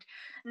hands webbed?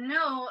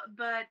 No,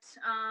 but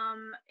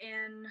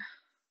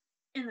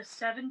in the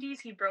 70s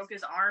he broke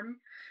his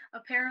arm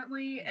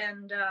apparently,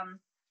 and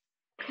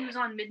he was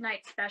on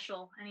Midnight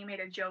Special and he made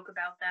a joke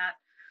about that,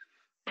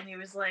 and he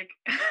was like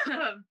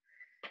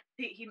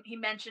he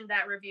mentioned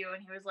that review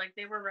and he was like,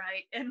 they were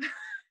right. And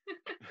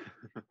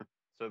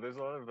so there's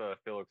a lot of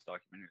Phil Ochs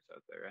documentaries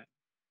out there, right?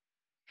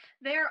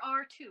 There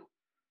are 2.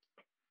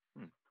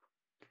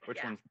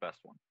 Which one's the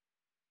best one?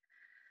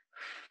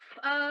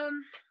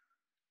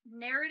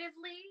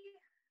 Narratively,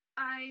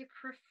 I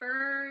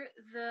prefer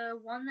the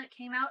one that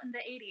came out in the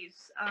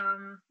 80s.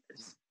 It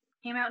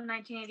came out in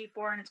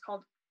 1984 and it's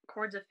called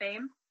Chords of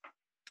Fame.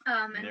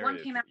 And one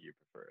came out. You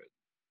prefer it?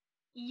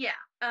 Yeah.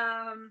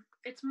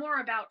 It's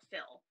more about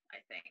Phil, I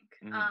think.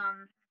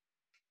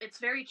 It's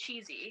very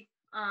cheesy.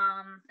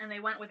 And they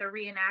went with a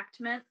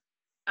reenactment.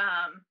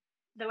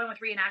 They went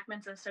with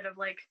reenactments instead of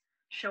like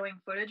showing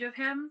footage of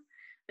him.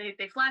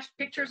 They flashed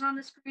pictures on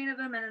the screen of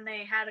him, and then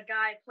they had a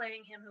guy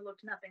playing him who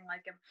looked nothing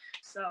like him.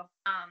 So,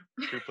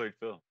 who played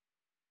Phil?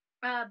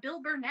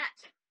 Bill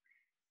Burnett.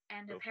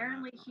 And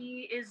apparently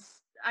he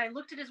is. I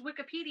looked at his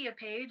Wikipedia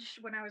page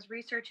when I was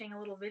researching a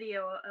little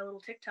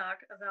TikTok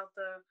about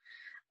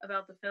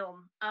the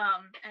film.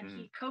 And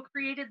he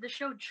co-created the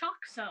show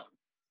Chalk Zone.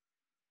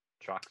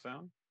 Chalk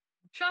Zone?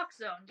 Chalk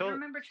Zone. Do you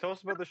remember? Tell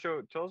us about the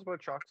show. Tell us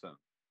about Chalk Zone.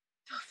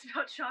 Tell us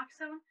about Chalk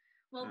Zone.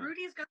 Well,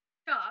 Rudy's got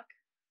chalk.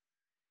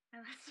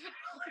 And that's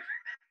all I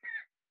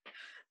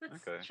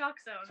remember. That's Chalk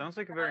Zone. Sounds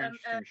like a very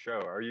interesting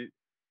show. Are you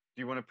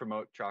Do you want to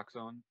promote Chalk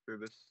Zone through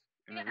this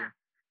interview?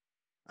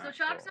 Yeah. So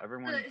Chalk Zone.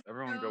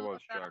 Everyone, go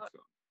watch Chalk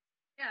Zone.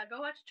 Yeah, go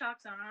watch Chalk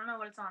Zone. I don't know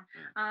what it's on.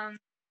 Yeah.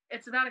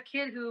 It's about a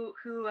kid who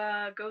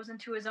goes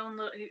into his own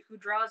who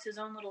draws his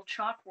own little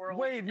chalk world.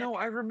 Wait, no,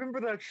 I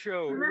remember that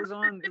show. It was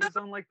on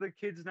like the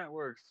kids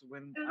networks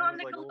when I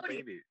was like a little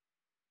baby.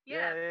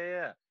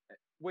 Yeah.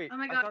 Wait, oh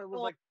my God, I thought it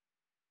was like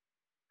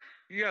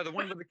the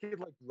one where the kid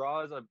like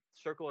draws a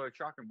circle or a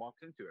chalk and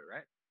walks into it,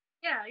 right?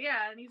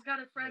 Yeah, and he's got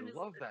a friend. I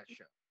love that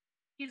show.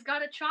 He's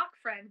got a chalk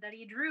friend that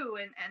he drew,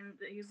 and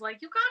he's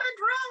like, "You gotta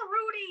draw,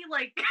 Rudy!"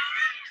 Like,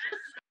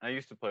 I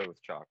used to play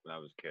with chalk when I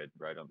was a kid,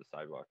 right on the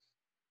sidewalks.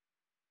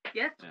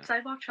 Yeah.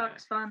 Sidewalk chalk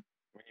is fun.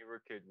 When you were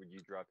a kid, would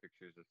you draw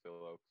pictures of Phil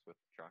Ochs with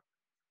chalk?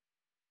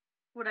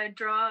 Would I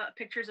draw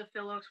pictures of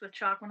Phil Ochs with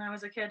chalk when I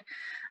was a kid?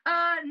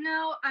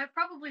 No, I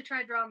probably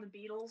tried drawing the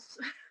Beatles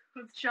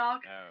with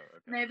chalk. Oh,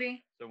 okay.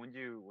 Maybe. So when do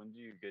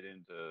you get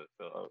into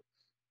Phil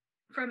Ochs?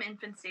 From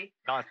infancy.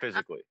 Not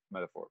physically,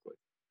 metaphorically.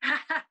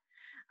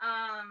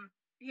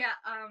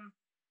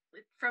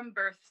 From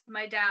birth.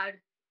 My dad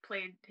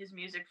played his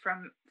music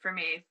for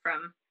me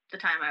from the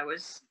time I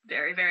was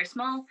very, very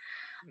small.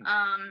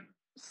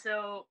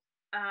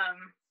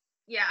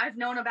 I've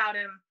known about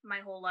him my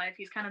whole life.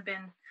 He's kind of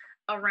been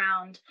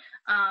around,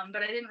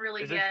 but I didn't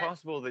really Is it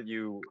possible that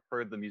you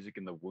heard the music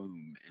in the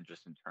womb and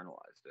just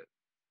internalized it?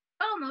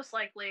 Oh, most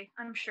likely,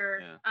 I'm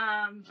sure.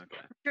 Yeah.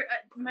 Okay.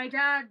 My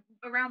dad,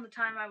 around the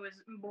time I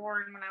was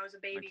born, when I was a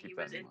baby, he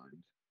was in.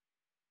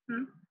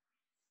 I'm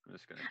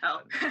just gonna.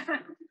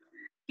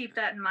 Keep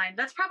that in mind.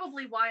 That's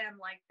probably why I'm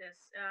like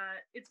this.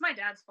 It's my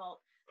dad's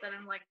fault that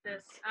I'm like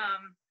this.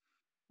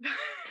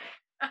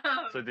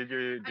 So did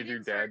your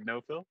dad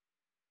know Phil?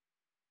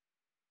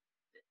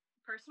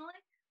 Personally?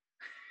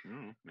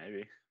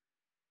 Maybe.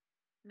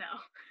 No.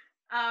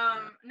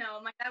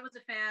 No, my dad was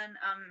a fan.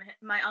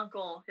 My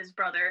uncle, his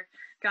brother,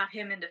 got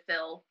him into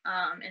Phil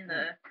in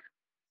the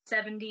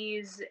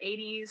 70s,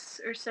 80s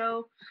or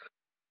so.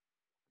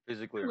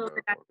 Physically or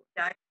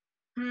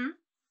metaphorically?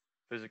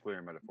 Physically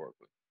or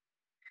metaphorically?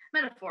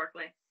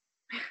 Metaphorically.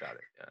 Got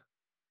it, yeah.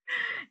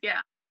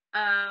 Okay.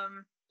 Yeah.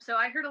 So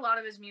I heard a lot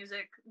of his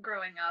music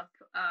growing up.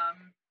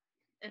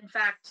 In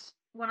fact,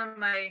 one of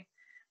my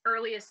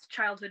earliest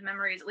childhood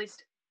memories, at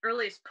least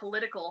earliest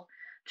political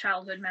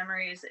childhood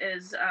memories,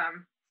 is I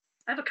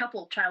have a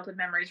couple childhood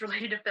memories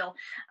related to Phil.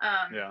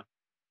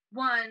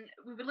 One,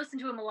 we would listen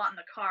to him a lot in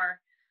the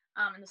car,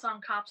 and the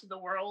song "Cops of the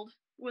World"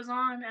 was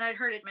on, and I'd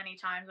heard it many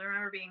times. I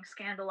remember being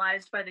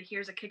scandalized by the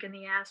 "Here's a Kick in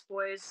the Ass,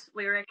 Boys"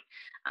 lyric.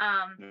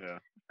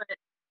 But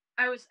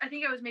I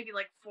think I was maybe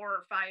like 4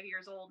 or 5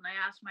 years old, and I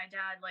asked my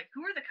dad, like,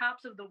 who are the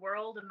cops of the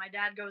world? And my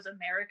dad goes,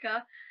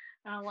 America.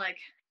 And I'm like,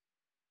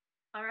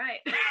 all right.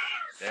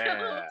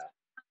 Yeah.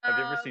 Have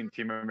you ever seen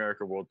Team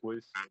America World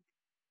Police?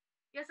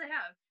 Yes, I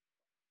have.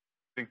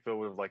 Think Phil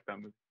would have liked that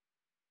movie?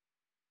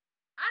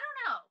 I don't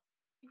know.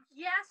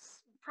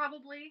 Yes,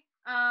 probably.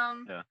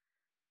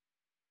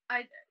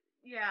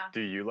 Yeah.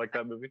 Do you like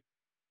that movie?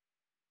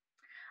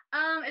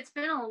 It's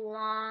been a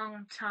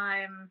long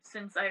time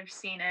since I've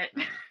seen it.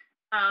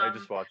 I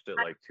just watched it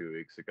like 2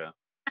 weeks ago.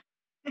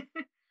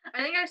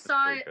 I think I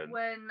saw it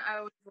when I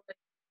was like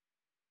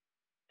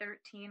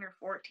 13 or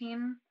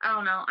 14. I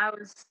don't know. I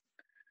was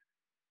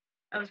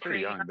pretty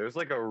young. There's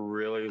like a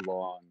really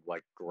long,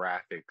 like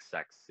graphic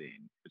sex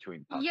scene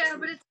between puppets. Yeah,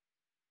 but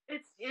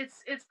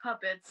it's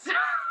puppets.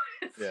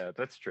 Yeah,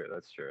 that's true.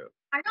 That's true.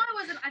 I thought it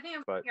wasn't. I think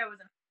I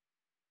wasn't.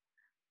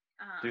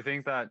 Do you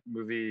think that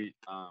movie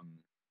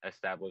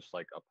established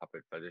like a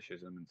puppet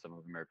fetishism in some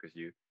of America's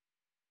youth?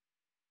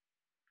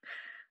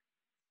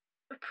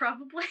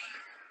 Probably.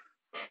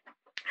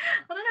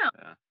 I don't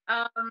know.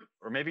 Yeah.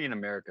 Or maybe in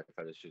America,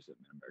 fetishism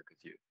in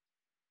America's youth.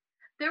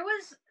 There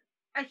was,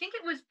 I think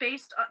it was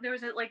based on, there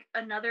was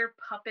another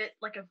puppet,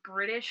 like a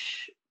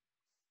British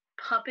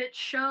puppet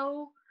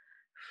show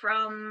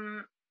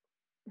from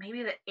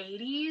maybe the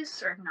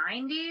 80s or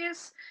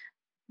 90s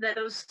that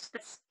the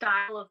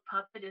style of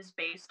puppet is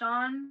based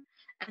on.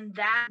 And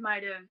that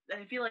might have,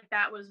 I feel like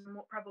that was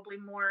probably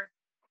more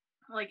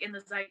like in the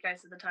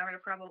zeitgeist at the time,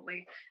 it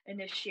probably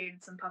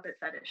initiated some puppet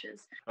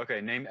fetishes.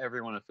 Okay, name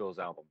every one of Phil's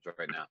albums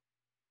right now.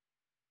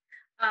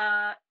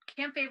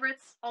 Camp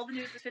Favorites, All the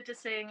News is Fit to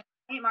Sing,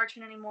 Ain't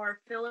Marching Anymore,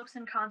 Phil Ochs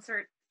in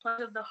Concert, Flood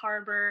of the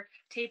Harbor,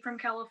 Tape from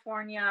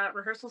California,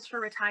 Rehearsals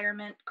for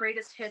Retirement,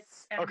 Greatest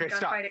Hits, and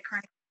Gunfight at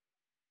Carnegie.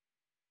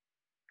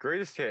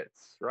 Greatest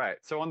Hits, right.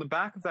 So on the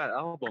back of that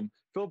album,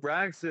 Phil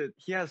brags that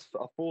he has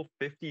a full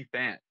 50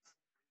 fans.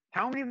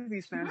 How many of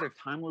these fans are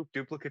time loop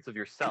duplicates of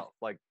yourself?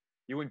 Like,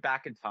 you went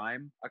back in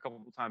time a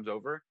couple of times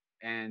over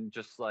and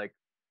just like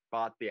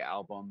bought the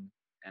album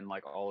and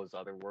like all his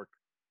other work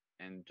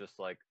and just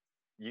like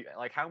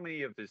how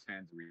many of his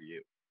fans were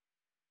you?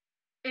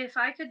 If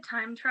I could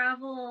time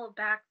travel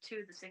back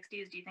to the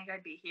 60s, do you think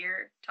I'd be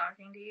here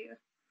talking to you?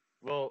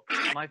 Well,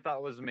 my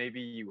thought was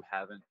maybe you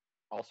haven't.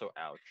 Also,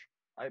 ouch.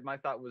 My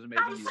thought was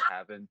maybe you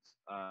haven't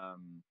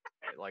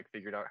like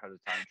figured out how to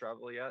time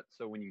travel yet.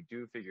 So when you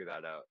do figure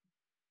that out,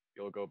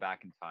 you'll go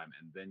back in time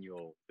and then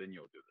you'll do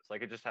this.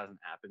 Like, it just hasn't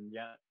happened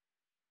yet.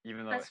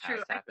 even though That's it has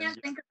true. happened. I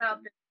can't think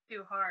about this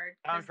too hard.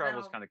 Time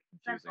travel is kind of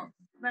confusing.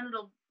 Then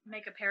it'll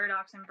make a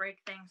paradox and break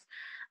things.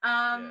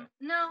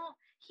 No,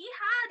 he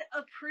had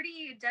a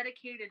pretty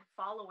dedicated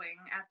following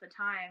at the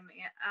time.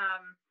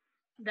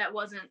 That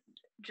wasn't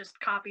just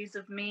copies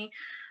of me.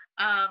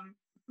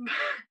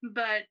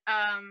 But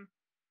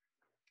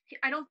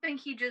I don't think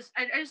he just.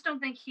 I just don't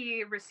think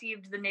he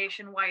received the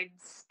nationwide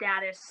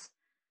status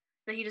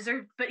that he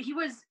deserved. But he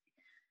was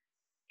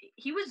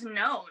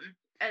known,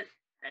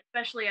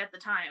 especially at the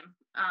time.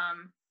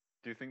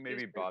 Do you think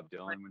maybe Bob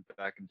Dylan went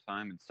back in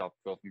time and stopped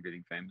Phil from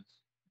getting famous?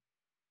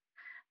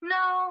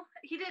 No,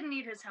 he didn't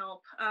need his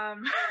help.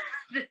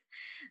 Do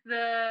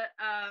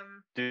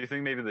you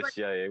think maybe the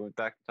CIA went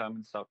back in time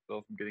and stopped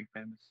Phil from getting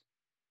famous?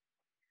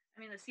 I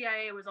mean, the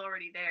CIA was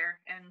already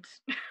there and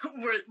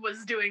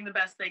was doing the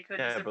best they could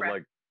to suppress. Yeah, but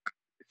like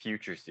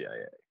future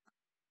CIA.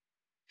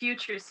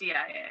 Future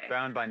CIA.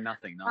 Bound by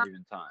nothing, not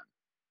even time.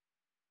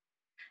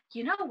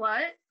 You know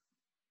what?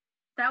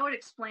 That would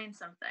explain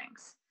some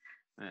things.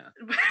 Yeah,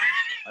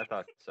 I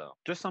thought so.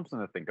 Just something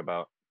to think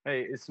about.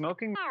 Hey, is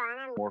smoking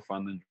more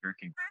fun than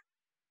drinking?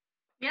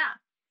 Yeah.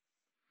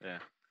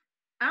 Yeah.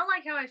 I don't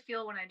like how I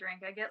feel when I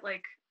drink. I get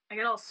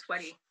all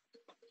sweaty.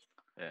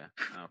 Yeah.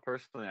 No,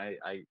 personally,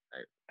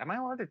 am I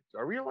allowed to?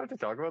 Are we allowed to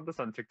talk about this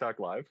on TikTok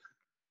Live?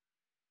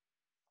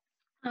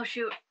 Oh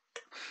shoot!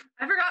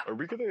 I forgot. Are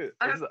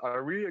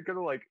we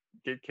gonna like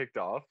get kicked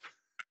off?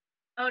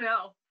 Oh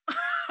no!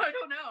 I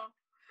don't know.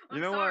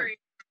 I'm sorry.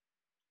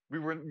 What? We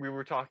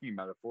were talking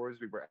metaphors.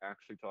 We were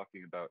actually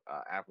talking about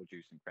apple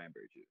juice and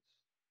cranberry juice.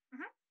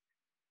 Mm-hmm.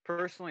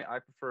 Personally, I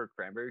prefer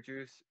cranberry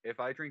juice. If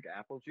I drink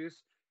apple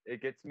juice,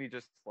 it gets me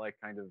just like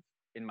kind of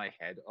in my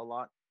head a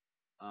lot.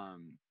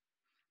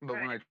 But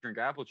when I drink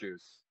apple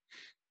juice,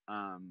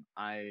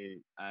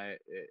 it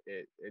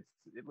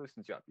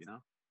loosens you up, you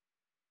know.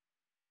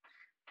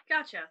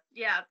 Gotcha.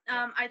 Yeah.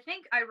 I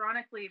think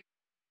ironically,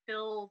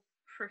 Phil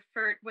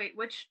preferred. Wait,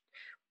 which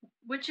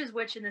is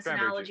which in this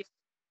analogy? Juice.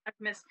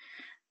 I've missed.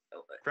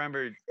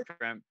 Cranberry juice.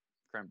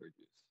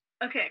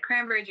 Okay,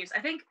 cranberry juice. I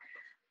think.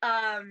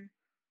 I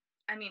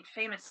mean,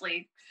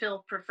 famously,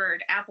 Phil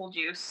preferred apple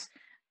juice.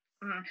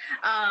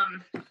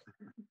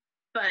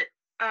 But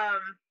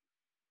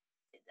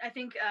I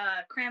think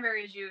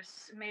cranberry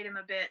juice made him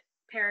a bit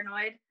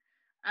paranoid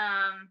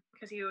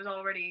because he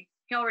already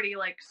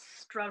like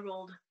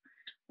struggled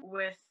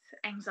with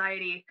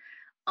anxiety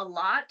a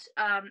lot,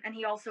 and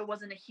he also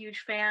wasn't a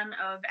huge fan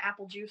of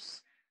apple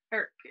juice,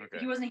 or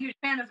he wasn't a huge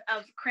fan of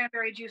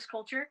cranberry juice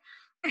culture.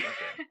 Okay.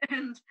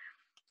 And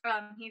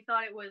he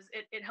thought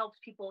it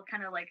helped people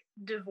kind of like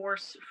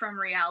divorce from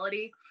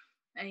reality,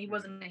 and he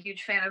wasn't a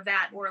huge fan of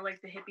that or like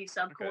the hippie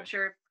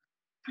subculture. Okay.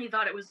 He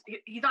found it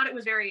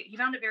very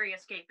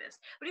escapist,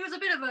 but he was a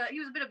bit of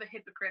a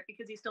hypocrite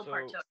because he still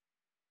partook.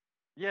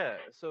 Yeah.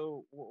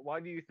 So why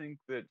do you think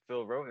that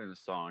Phil wrote in a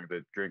song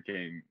that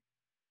drinking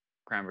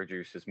cranberry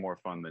juice is more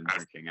fun than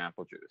drinking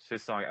apple juice?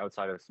 His song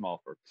outside of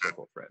Small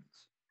Circle of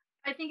Friends.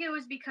 I think it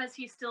was because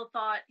he still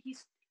thought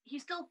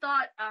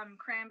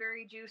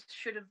cranberry juice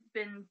should have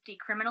been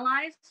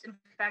decriminalized. In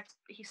fact,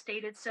 he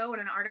stated so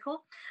in an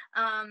article.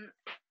 And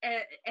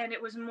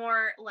it was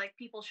more like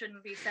people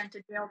shouldn't be sent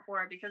to jail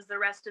for it because the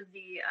rest of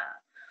the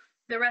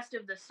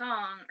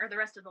song, or the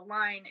rest of the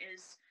line,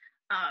 is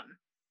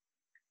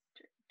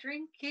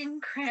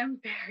drinking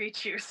cranberry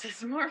juice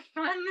is more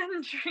fun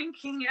than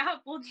drinking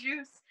apple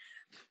juice.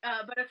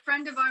 But a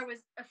friend of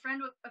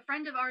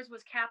ours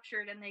was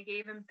captured, and they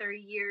gave him 30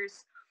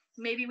 years.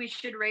 Maybe we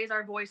should raise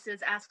our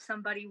voices, ask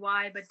somebody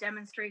why, but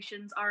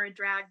demonstrations are a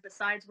drag.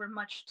 Besides, we're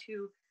much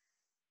too.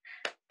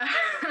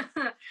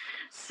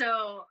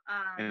 So.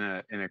 In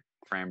a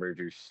cranberry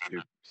juice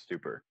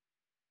stupor.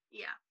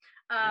 Yeah.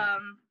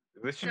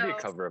 This should be a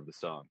cover of the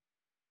song.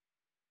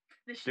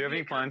 Do you have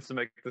any plans to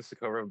make this a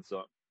cover of the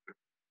song?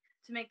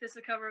 To make this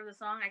a cover of the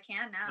song, I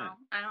can now.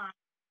 Yeah. I don't know.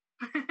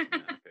 Yeah,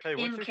 okay. Hey,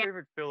 what's your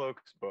favorite Phil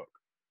Ochs book?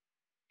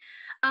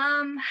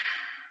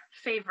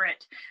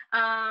 Favorite.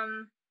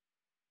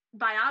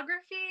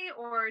 Biography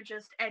or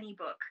just any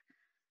book?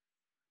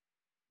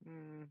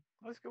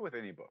 Let's go with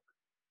any book.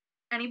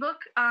 Any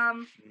book?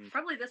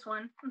 Probably this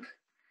one.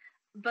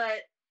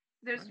 But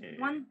there's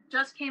one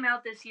just came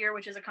out this year,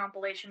 which is a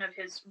compilation of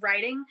his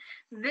writing.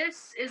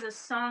 This is a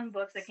song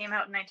book that came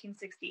out in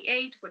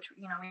 1968, which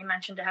we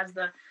mentioned. It has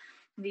the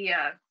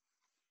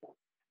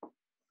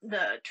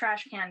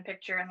trash can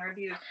picture in the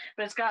reviews,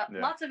 but it's got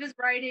lots of his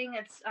writing.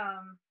 It's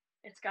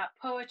got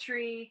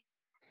poetry.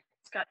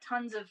 It's got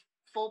tons of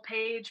full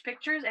page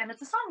pictures, and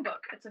it's a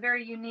songbook. It's a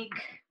very unique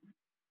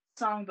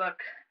songbook,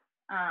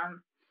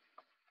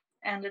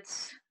 and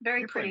it's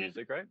very pretty. You play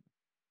music, right?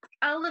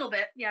 A little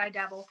bit, yeah. I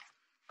dabble.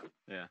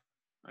 Yeah.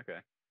 Okay.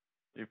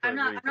 You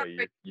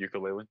play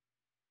ukulele?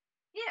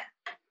 Yeah.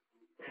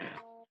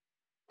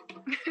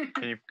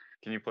 Can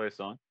you play a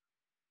song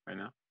right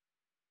now?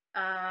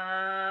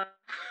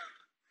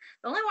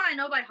 The only one I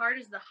know by heart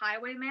is The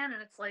Highwayman,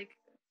 and it's like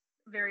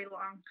very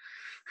long.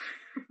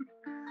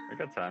 I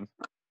got time.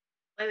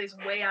 Lately's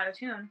way out of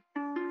tune.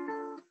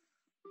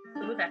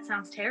 Ooh, that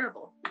sounds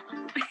terrible.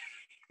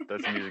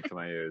 That's music to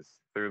my ears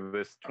through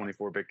this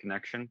 24-bit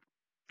connection.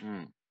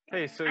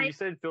 Hey, so you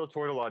said Phil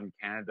toured a lot in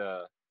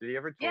Canada. Did he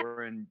ever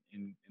tour in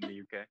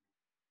the UK?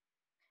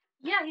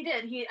 Yeah, he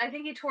did. I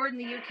think he toured in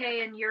the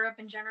UK and Europe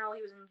in general.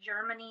 He was in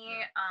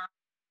Germany.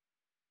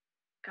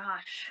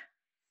 Gosh,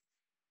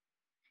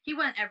 he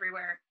went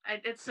everywhere.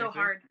 It's so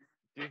hard.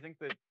 Do you think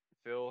that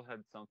Phil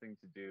had something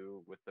to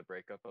do with the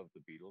breakup of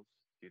the Beatles?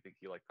 Do you think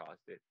he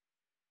caused it?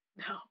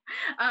 No.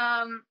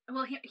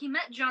 Well, he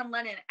met John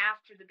Lennon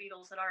after the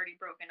Beatles had already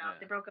broken up.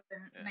 They broke up in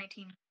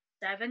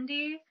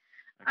 1970,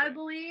 I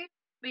believe.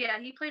 But yeah,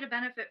 he played a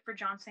benefit for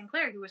John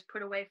Sinclair, who was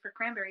put away for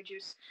cranberry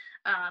juice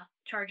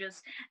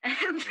charges.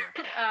 And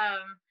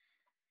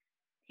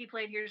he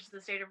played Here's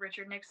the State of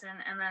Richard Nixon.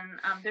 And then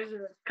there's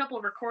a couple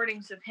of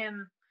recordings of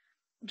him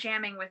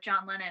jamming with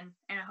John Lennon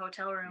in a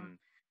hotel room.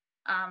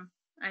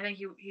 I think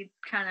he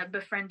kind of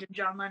befriended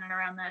John Lennon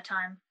around that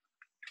time.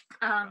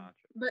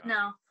 But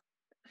no,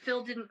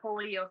 Phil didn't pull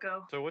a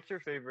Yoko. So what's your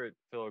favorite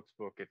Phil Ochs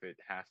book if it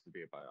has to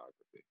be a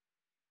biography?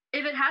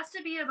 If it has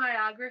to be a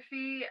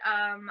biography,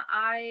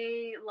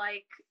 I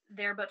like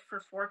There But for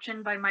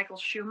Fortune by Michael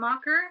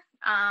Schumacher,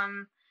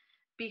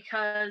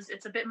 because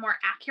it's a bit more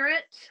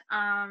accurate.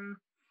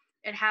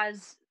 It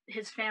has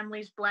his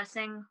family's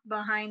blessing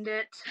behind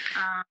it.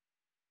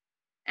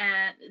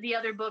 And the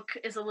other book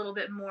is a little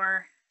bit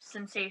more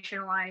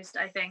sensationalized,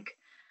 I think.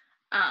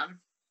 I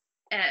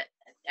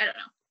don't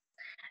know.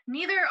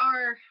 Neither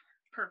are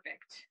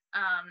perfect,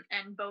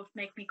 and both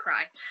make me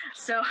cry.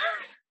 So...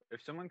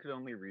 If someone could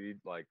only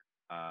read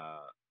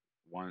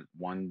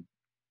one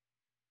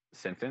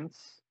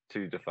sentence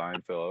to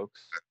define Phil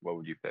Ochs, what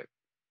would you pick?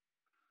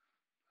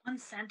 One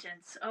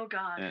sentence. Oh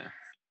God. Yeah.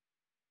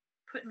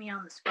 Put me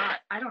on the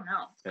spot. I don't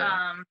know.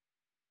 Yeah.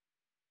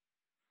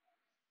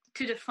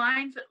 To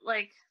define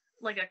like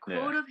a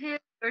quote of his,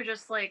 or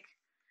just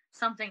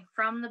something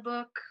from the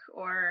book,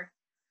 or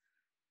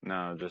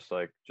no, just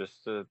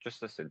a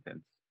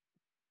sentence.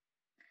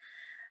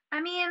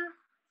 I mean,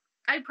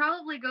 I'd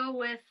probably go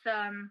with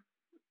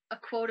a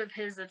quote of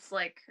his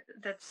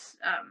that's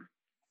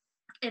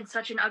in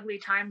such an ugly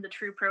time, the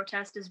true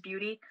protest is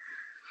beauty.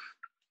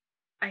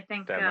 I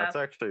think that's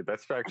actually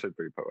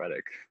pretty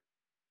poetic.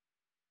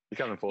 You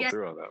kind of pulled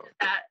through on that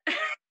one.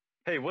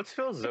 Hey, what's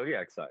Phil's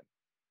zodiac sign?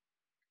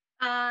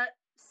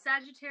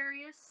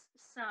 Sagittarius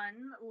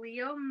Sun,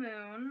 Leo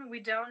Moon. We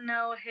don't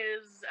know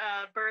his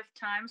birth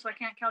time, so I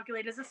can't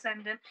calculate his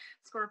ascendant.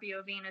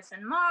 Scorpio, Venus,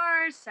 and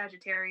Mars.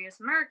 Sagittarius,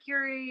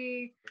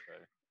 Mercury,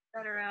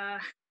 etc.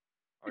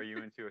 Are you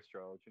into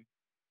astrology?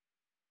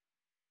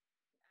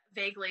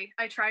 Vaguely.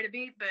 I try to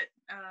be, but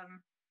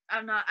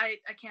I'm not. I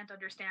can't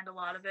understand a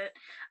lot of it.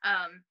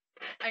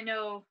 I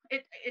know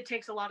it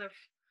takes a lot of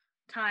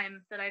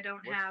time that I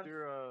don't have.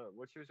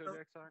 What's your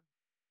zodiac sign?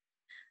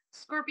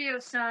 Scorpio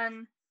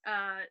Sun,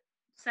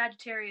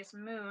 Sagittarius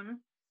Moon,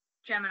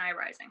 Gemini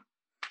rising.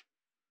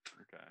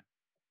 Okay.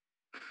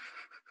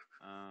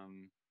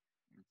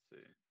 Let's see.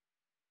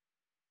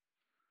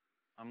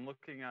 I'm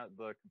looking at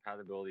the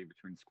compatibility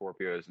between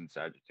Scorpios and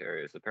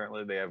Sagittarius.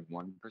 Apparently, they have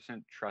 1%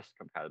 trust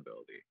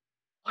compatibility.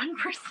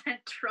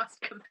 1%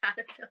 trust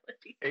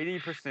compatibility.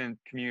 80%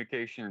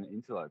 communication and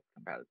intellect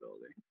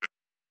compatibility.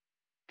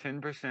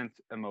 10%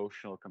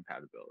 emotional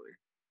compatibility.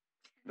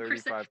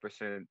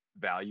 35%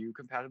 value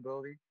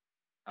compatibility.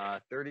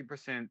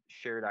 30%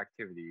 shared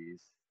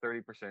activities.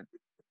 30%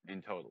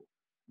 in total.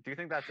 Do you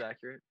think that's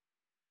accurate?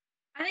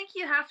 I think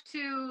you have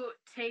to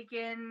take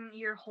in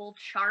your whole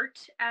chart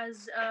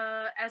as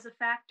a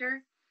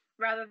factor,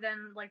 rather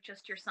than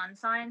just your sun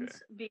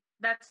signs. Okay.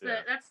 That's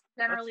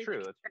generally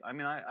true. I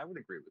would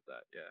agree with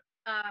that.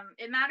 Yeah.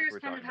 It matters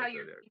kind of how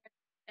your Venus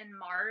and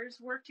Mars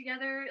work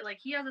together.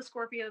 He has a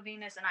Scorpio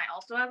Venus, and I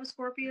also have a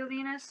Scorpio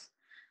Venus.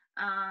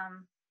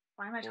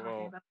 Why am I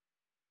talking about?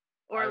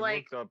 Or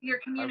your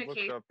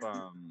communication.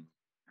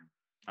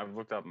 I've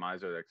looked up my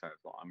zodiac sign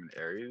as well. I'm an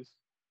Aries.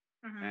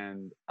 Mm-hmm.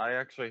 And I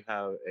actually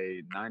have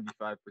a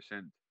 95%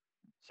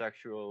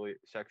 sexual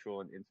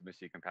and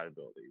intimacy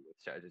compatibility with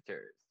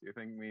Sagittarius. Do you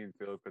think me and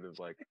Phil could have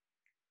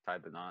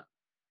tied the knot?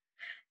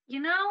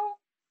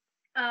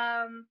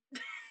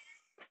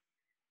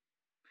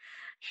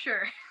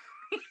 Sure.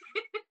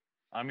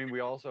 We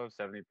also have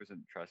 70%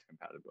 trust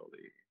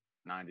compatibility,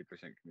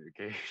 90%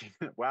 communication.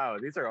 Wow,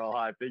 these are all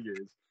high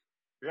figures.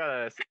 We got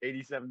a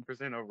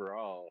 87%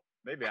 overall.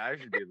 Maybe I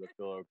should be the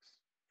Phil Ochs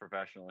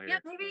professional here. Yeah,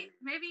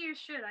 maybe you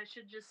should. I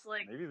should just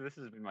maybe this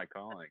has been my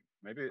calling.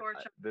 Maybe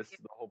the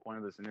whole point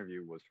of this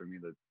interview was for me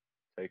to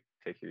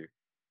take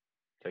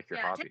your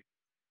hobby.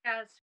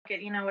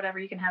 Whatever,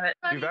 you can have it.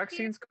 Do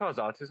vaccines cause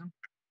autism?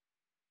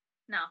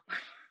 No.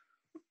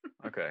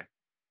 Okay.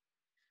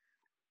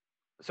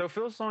 So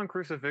Phil's song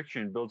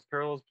Crucifixion builds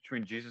parallels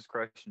between Jesus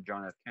Christ and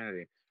John F.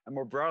 Kennedy, and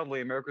more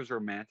broadly, America's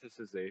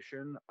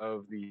romanticization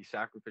of the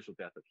sacrificial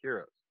death of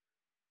heroes.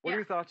 What are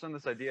your thoughts on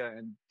this idea,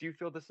 and do you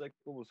feel this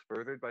cycle was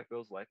furthered by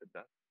Phil's life and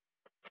death?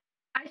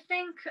 I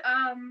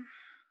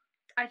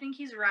think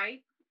he's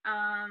right.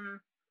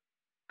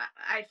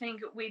 I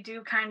think we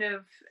do kind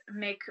of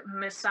make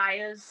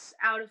messiahs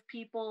out of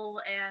people,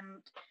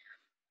 and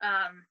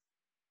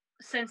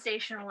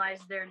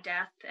sensationalize their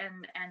death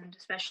and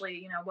especially,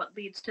 you know, what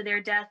leads to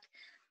their death,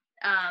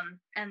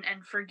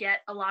 and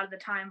forget a lot of the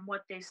time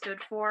what they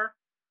stood for.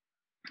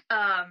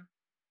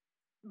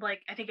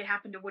 Like, I think it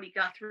happened to Woody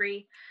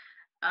Guthrie,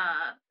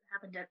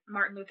 happened to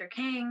Martin Luther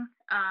King.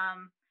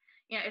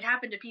 You know, it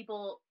happened to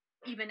people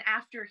even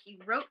after he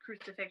wrote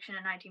Crucifixion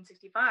in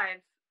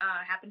 1965.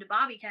 Happened to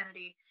Bobby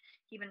Kennedy.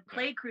 He even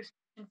played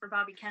Crucifixion for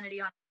Bobby Kennedy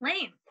on a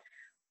plane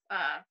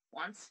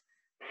once.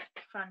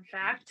 Fun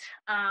fact.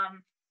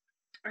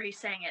 Or he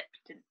sang it,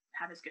 didn't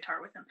have his guitar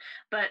with him.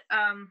 But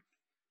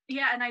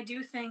yeah, and I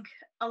do think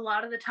a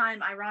lot of the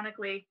time,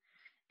 ironically,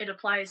 it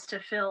applies to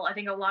Phil. I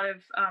think a lot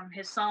of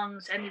his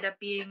songs ended up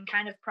being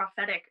kind of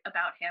prophetic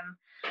about him,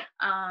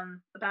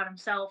 about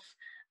himself.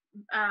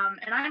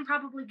 And I'm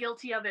probably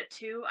guilty of it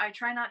too. I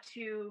try not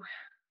to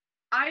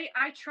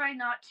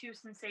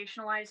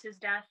sensationalize his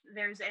death.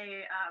 There's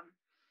a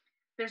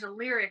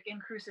lyric in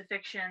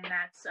Crucifixion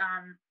that's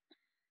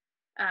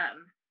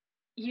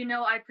you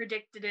know, I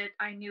predicted it.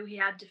 I knew he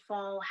had to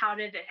fall. How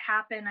did it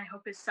happen? I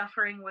hope his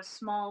suffering was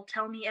small.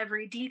 Tell me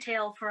every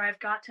detail, for I've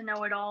got to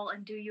know it all.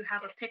 And do you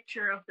have a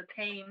picture of the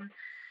pain?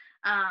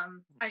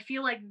 I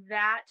feel like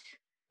that.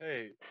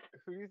 Hey,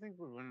 who do you think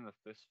would win in a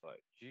fist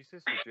fight,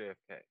 Jesus or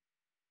JFK?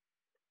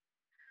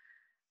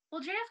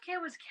 Well, JFK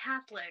was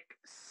Catholic,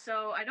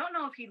 so I don't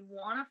know if he'd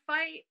want to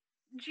fight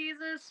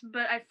Jesus,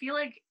 but I feel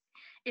like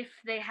if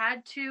they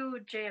had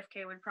to,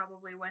 JFK would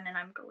probably win, and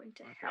I'm going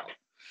to hell.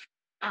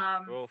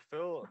 Well,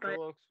 Phil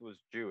Ochs was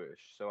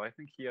Jewish, so I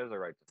think he has a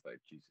right to fight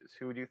Jesus.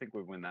 Who do you think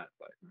would win that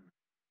fight?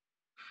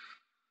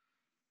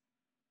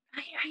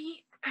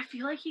 I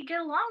feel like he'd get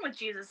along with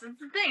Jesus. That's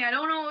the thing. I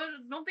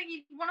don't think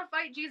he'd want to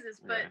fight Jesus,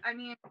 but I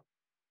mean,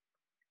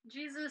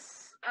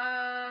 Jesus.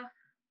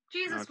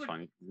 Jesus no, it's would.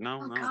 Funny.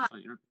 No, it's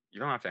fine. You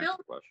don't have to answer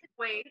the question.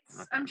 Wait,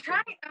 I'm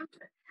trying to answer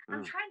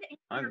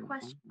your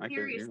question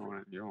seriously.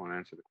 You don't want to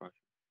answer the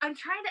question. I'm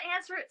trying to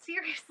answer it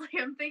seriously.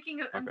 I'm thinking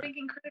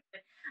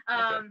critically.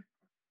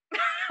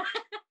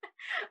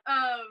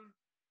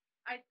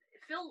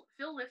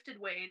 Phil lifted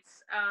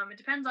weights. It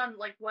depends on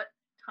like what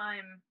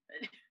time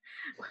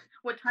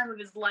of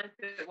his life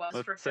it was.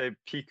 Let's say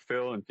peak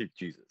Phil and peak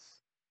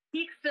Jesus.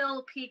 Peak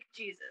Phil, peak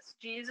Jesus.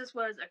 Jesus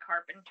was a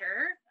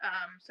carpenter,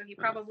 so he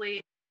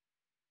probably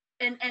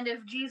and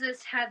if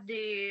Jesus had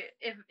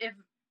if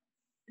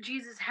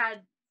Jesus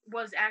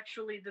was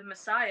actually the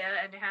Messiah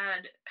and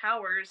had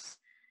powers,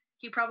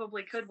 he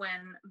probably could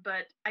win,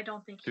 but I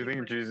don't think Do you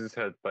think Jesus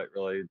had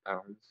fight-related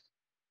powers?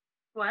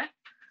 What?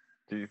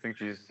 Do you think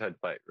Jesus had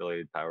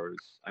fight-related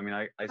powers? I mean,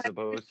 I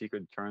suppose he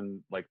could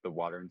turn like the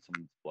water in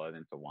someone's blood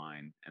into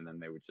wine, and then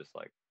they would just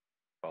like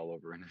fall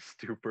over in a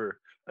stupor.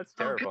 That's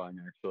terrifying,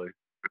 actually.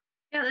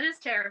 Yeah, that is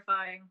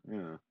terrifying.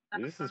 Yeah,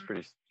 he's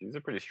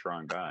a pretty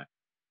strong guy.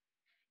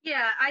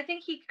 Yeah, I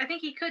think he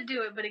could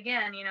do it, but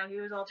again, you know,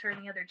 he was all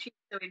turning the other cheek,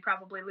 so he'd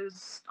probably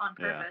lose on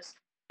purpose.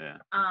 Yeah.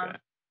 Okay.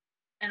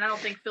 And I don't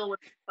think Phil would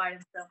fight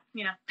him, so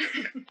you know.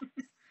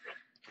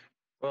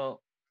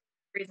 Well.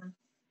 Reason.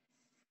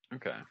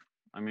 Okay.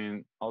 I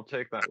mean, I'll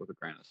take that with a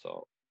grain of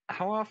salt.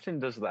 How often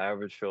does the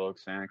average Phil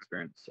Ochs fan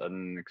experience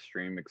sudden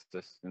extreme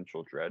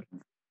existential dread?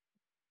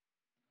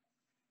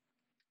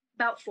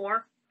 About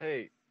 4.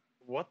 Hey,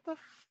 what the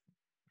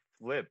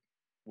flip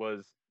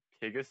was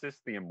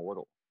Pegasus the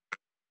Immortal?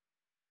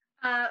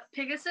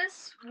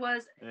 Pegasus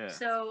was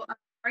so.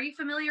 Are you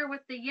familiar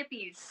with the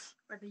Yippies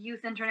or the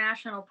Youth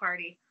International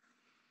Party?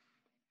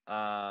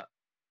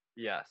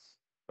 Yes,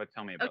 but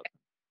tell me about them.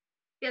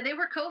 Yeah, they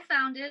were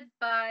co-founded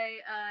by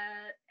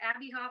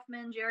Abby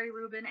Hoffman, Jerry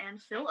Rubin, and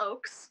Phil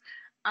Ochs.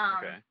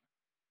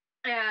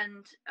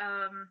 And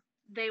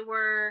they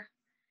were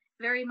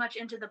very much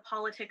into the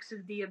politics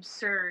of the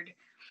absurd.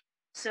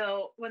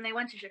 So when they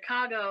went to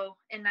Chicago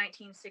in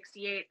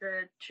 1968,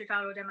 the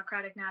Chicago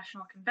Democratic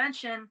National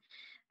Convention,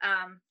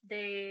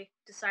 they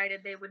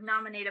decided they would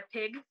nominate a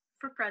pig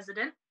for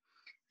president.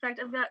 In fact,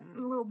 I've got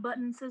a little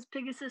button that says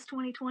Pegasus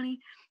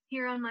 2020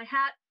 here on my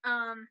hat.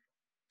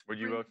 Would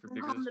you vote for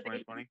Pegasus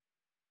 2020?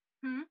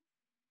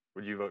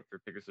 Would you vote for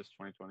Pegasus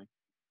 2020?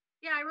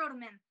 Yeah, I wrote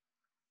him in.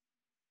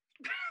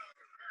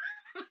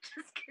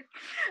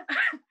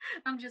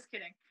 I'm just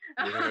kidding.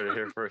 You heard it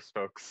here first,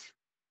 folks.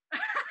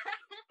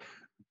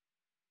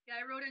 Yeah,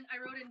 I wrote in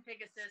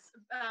Pegasus.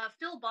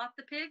 Phil bought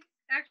the pig,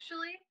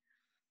 actually.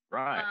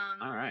 Right.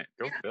 All right.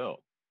 Go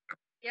Phil.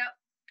 Yep.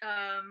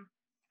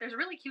 There's a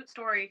really cute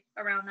story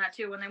around that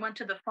too. When they went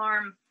to the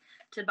farm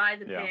to buy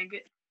the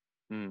pig,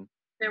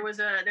 there was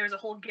a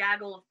whole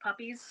gaggle of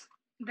puppies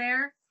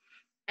there,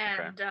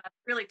 and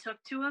really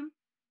took to him.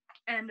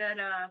 And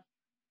at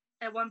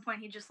one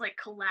point, he just like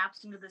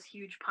collapsed into this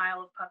huge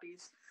pile of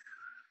puppies.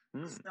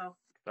 So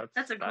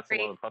that's a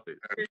great lot of puppies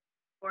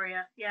for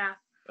you. Yeah.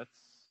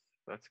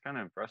 That's kind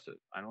of impressive.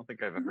 I don't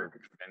think I've ever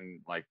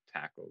been like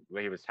tackled.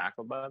 He was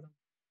tackled by them?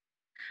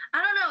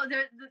 I don't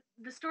know.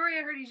 The story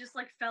I heard, he just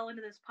like fell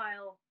into this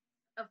pile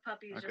of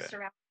puppies just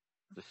around.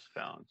 Just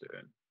fell into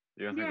it.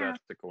 You don't think that's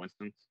a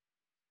coincidence?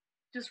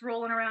 Just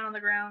rolling around on the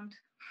ground.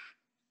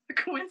 A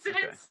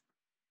coincidence?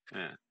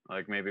 Yeah,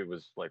 like maybe it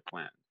was like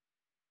planned.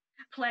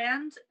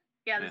 Planned?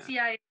 Yeah, the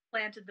CIA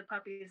planted the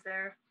puppies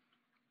there.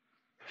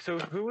 So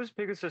who was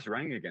Pegasus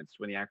running against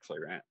when he actually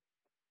ran?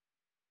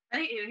 I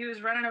think he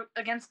was running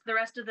against the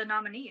rest of the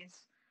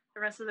nominees,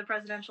 the rest of the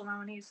presidential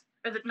nominees,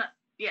 or the not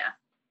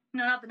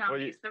the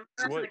nominees, the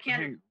rest of the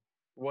candidates.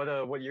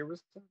 What year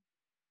was that?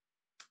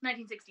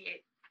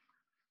 1968.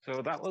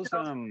 So that was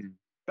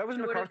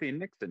McCarthy and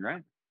Nixon,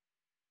 right?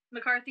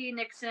 McCarthy,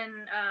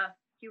 Nixon,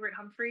 Hubert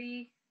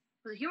Humphrey.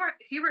 Was it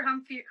Hubert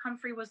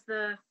Humphrey was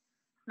the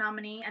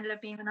nominee, ended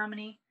up being the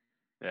nominee.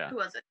 Yeah. Who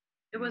was it?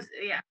 It was,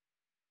 yeah.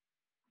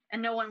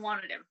 And no one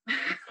wanted him.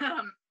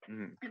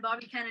 And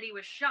Bobby Kennedy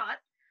was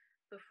shot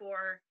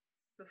before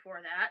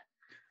that.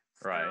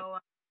 So right.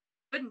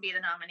 Wouldn't be the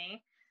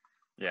nominee.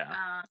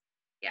 Yeah.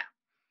 Yeah.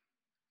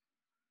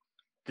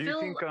 Do you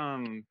think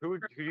who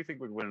do you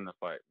think would win in the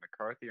fight,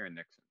 McCarthy or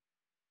Nixon?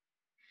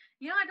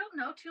 I don't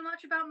know too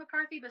much about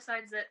McCarthy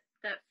besides that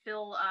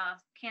Phil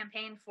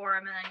campaigned for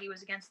him and that he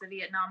was against the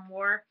Vietnam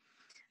War.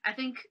 I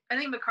think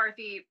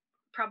McCarthy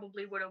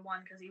probably would have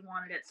won because he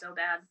wanted it so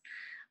bad,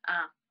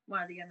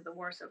 wanted the end of the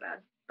war so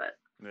bad. But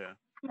yeah.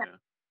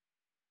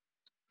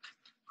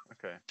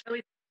 Okay. At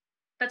least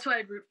that's what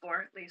I'd root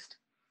for, at least.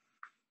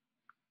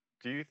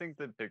 Do you think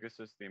that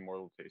Pegasus the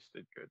Immortal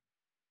tasted good?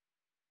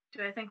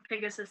 Do I think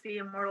Pegasus the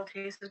Immortal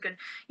tasted good?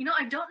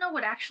 I don't know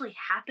what actually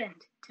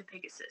happened to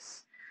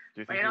Pegasus.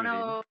 Do you think I don't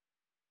know.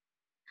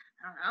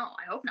 I don't know.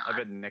 I hope not. I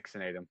bet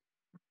Nixon ate him.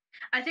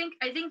 I think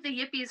the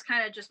Yippies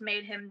kind of just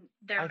made him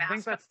their mascot. I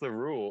think that's the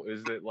rule,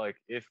 is that like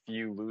if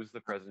you lose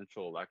the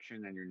presidential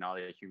election and you're not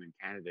a human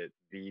candidate,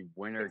 the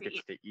winner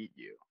gets to eat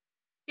you.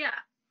 Yeah.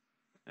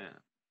 Yeah.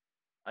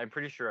 I'm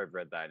pretty sure I've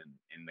read that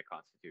in the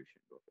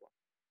Constitution before.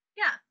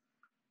 Yeah.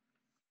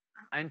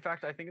 In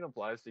fact, I think it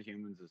applies to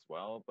humans as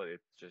well, but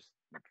it's just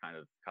kind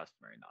of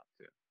customary not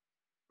to.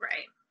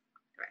 Right.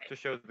 To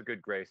show the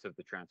good grace of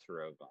the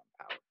transfer of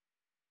power.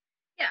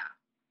 Yeah.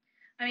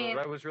 I mean,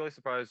 but I was really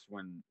surprised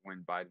when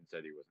Biden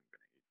said he wasn't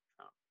going to eat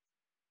Trump.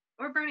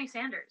 Or Bernie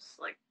Sanders,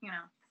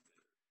 Yeah.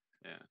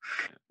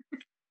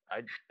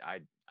 I'd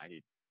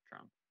eat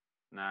Trump.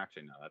 No,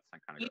 actually, no, that's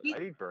not kind of good.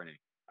 I'd eat Bernie.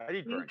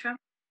 Trump?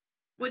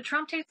 Would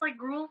Trump taste like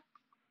gruel?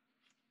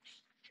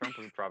 Trump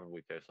would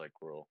probably taste like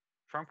gruel.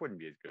 Trump wouldn't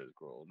be as good as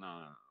gruel.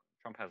 No.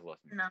 Trump has less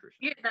nutrition.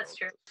 Yeah, that's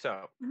true.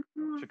 So,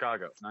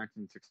 Chicago,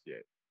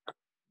 1968.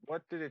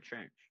 What did it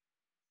change?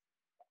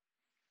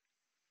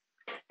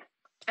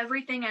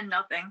 Everything and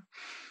nothing.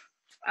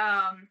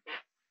 I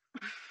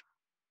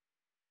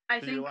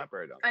think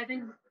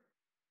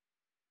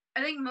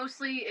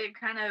mostly it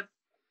kind of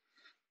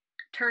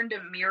turned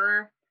a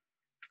mirror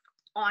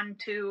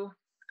onto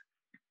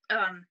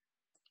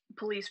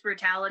police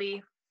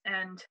brutality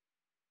and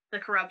the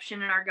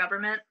corruption in our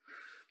government,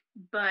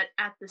 but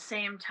at the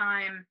same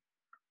time,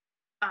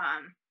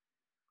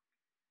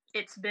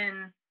 it's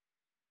been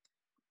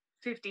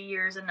 50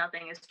 years and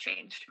nothing has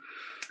changed.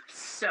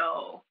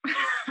 So,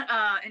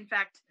 in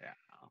fact,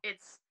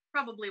 it's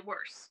probably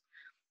worse.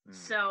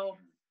 So,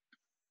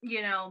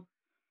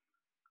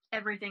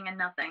 everything and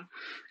nothing.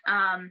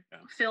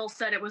 Phil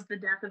said it was the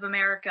death of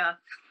America.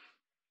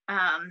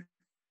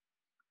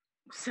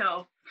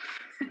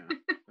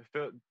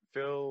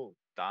 Phil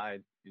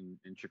died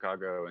in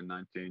Chicago in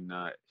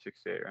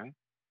 1968, right?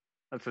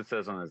 That's what it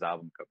says on his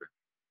album cover.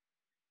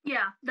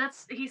 Yeah,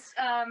 that's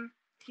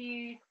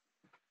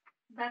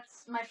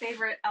my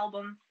favorite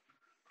album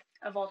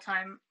of all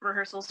time,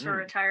 Rehearsals for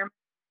Retirement.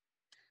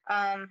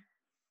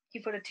 He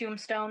put a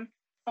tombstone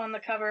on the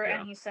cover,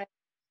 and he said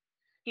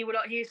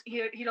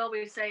he'd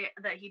always say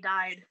that he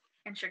died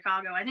in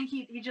Chicago. I think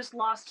he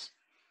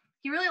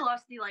really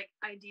lost the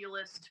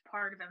idealist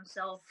part of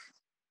himself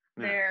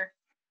there.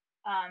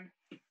 And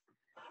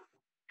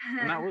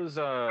that was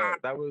a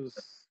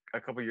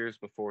couple years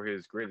before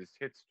his greatest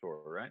hits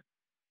tour, right?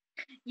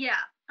 Yeah,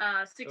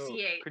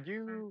 68. So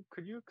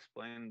could you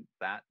explain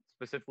that,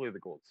 specifically the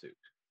gold suit?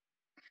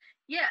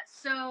 Yeah,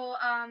 so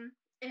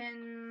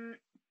in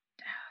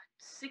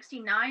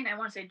 69, I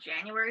want to say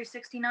January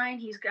 69,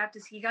 he got to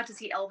see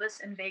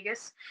Elvis in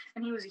Vegas,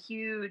 and he was a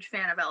huge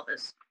fan of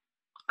Elvis.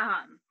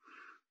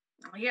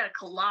 He had a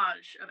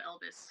collage of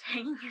Elvis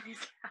hanging in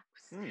his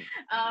house.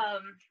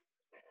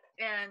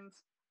 And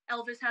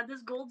Elvis had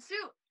this gold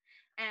suit.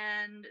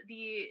 And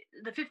the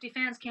 50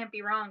 fans can't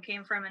be wrong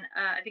came from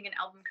I think an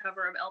album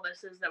cover of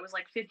Elvis's that was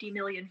like 50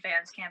 million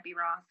fans can't be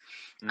wrong.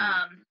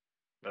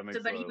 That makes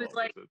but he was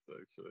like, sense,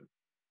 actually.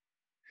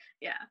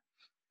 Yeah,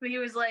 but he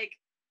was like,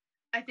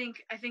 I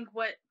think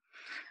what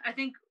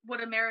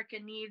America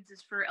needs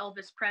is for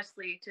Elvis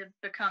Presley to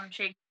become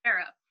Che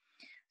Guevara.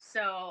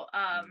 So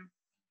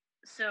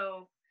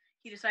so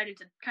he decided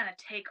to kind of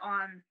take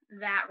on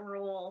that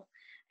role.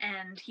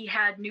 And he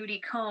had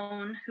Nudie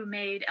Cohn, who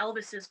made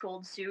Elvis's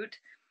gold suit,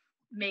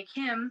 make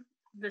him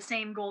the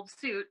same gold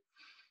suit.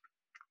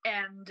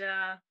 And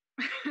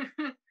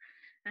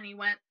and he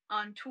went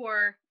on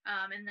tour.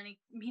 And then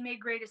he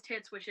made Greatest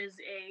Hits, which is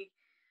a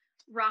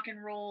rock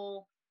and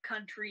roll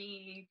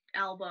country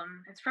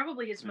album. It's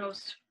probably his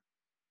most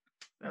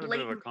That was a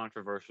bit of a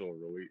controversial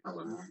release.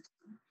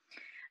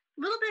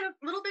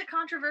 Little bit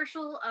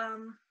controversial.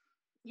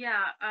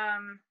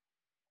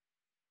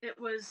 It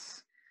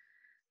was.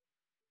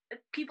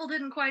 People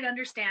didn't quite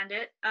understand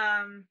it.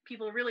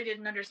 People really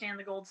didn't understand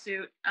the gold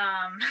suit.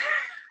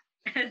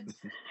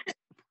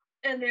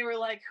 And they were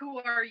like, "Who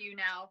are you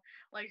now?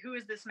 Like, who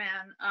is this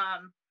man?"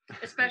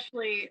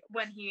 Especially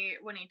when he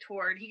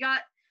toured,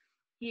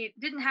 he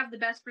didn't have the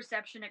best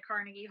reception at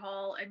Carnegie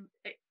Hall, and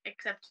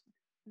except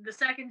the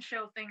second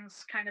show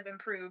things kind of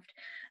improved,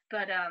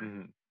 but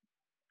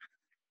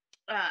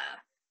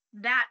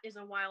that is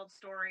a wild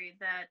story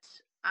that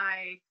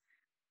I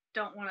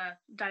don't want to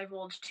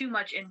divulge too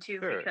much into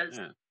because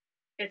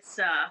it's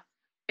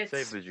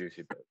save the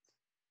juicy bits.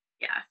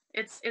 Yeah,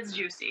 it's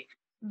juicy,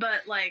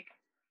 but like,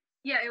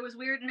 yeah, it was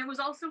weird, and it was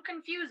also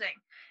confusing.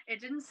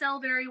 It didn't sell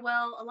very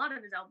well. A lot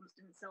of his albums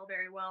didn't sell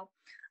very well,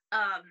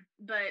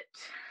 but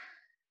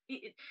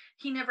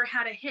he never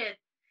had a hit.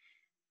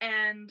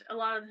 And a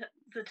lot of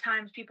the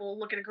times people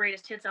look at a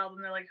greatest hits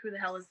album, they're like, "Who the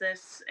hell is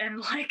this?"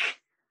 And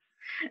like,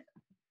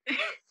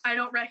 I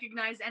don't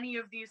recognize any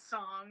of these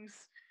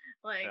songs.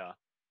 Like,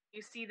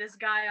 you see this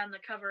guy on the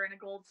cover in a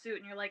gold suit,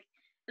 and you're like,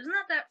 "Isn't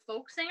that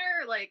folk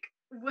singer? Like,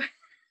 what?"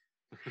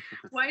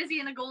 Why is he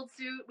in a gold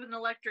suit with an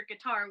electric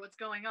guitar? What's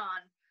going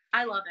on?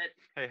 I love it.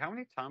 Hey, how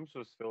many times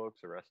was Phil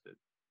Ochs arrested?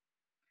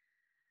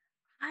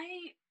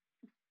 I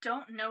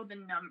don't know the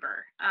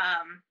number.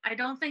 I honestly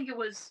don't think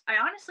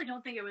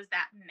it was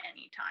that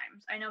many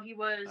times. I know he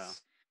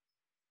was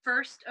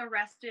first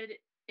arrested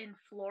in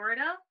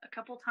Florida a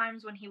couple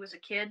times when he was a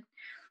kid.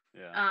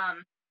 Yeah.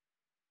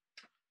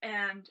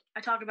 And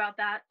I talk about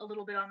that a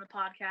little bit on the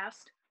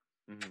podcast.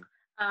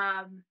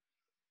 Mm-hmm.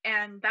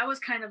 And that was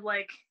kind of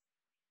like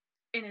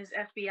in his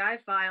FBI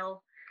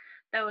file.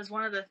 That was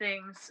one of the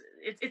things.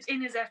 It's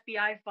in his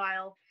FBI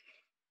file,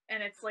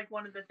 and it's like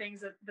one of the things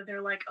that they're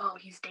like, "Oh,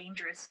 he's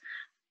dangerous."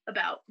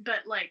 About,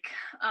 but like,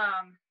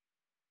 I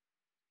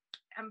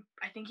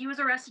think he was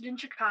arrested in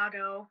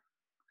Chicago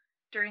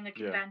during the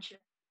convention,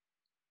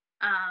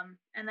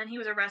 and then he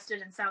was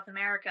arrested in South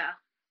America,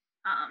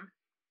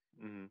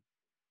 mm-hmm.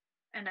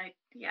 And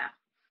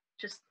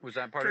was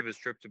that part of his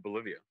trip to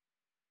Bolivia?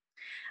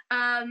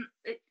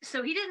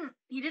 So he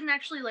didn't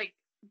actually like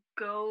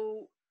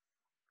go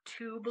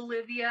to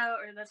Bolivia,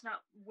 or that's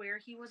not where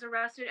he was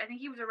arrested. I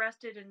think he was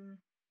arrested in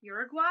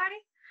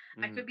Uruguay.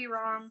 Mm-hmm. I could be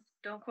wrong.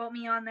 Don't quote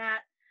me on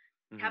that.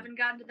 Mm-hmm. Haven't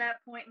gotten to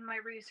that point in my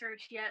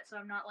research yet, so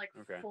I'm not like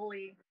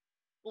fully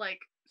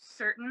like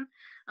certain.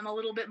 I'm a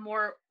little bit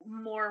more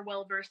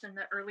well versed in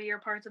the earlier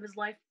parts of his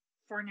life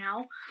for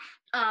now.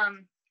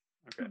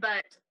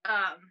 But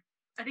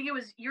I think it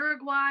was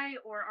Uruguay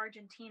or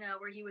Argentina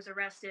where he was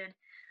arrested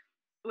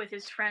with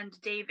his friend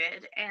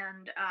David,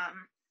 and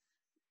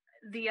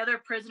the other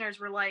prisoners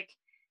were like,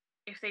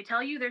 "If they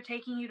tell you they're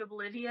taking you to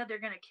Bolivia, they're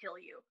gonna kill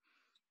you,"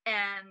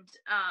 and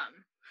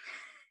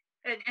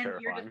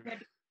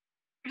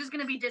you're just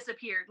gonna be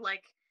disappeared.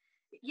 Like,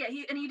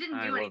 he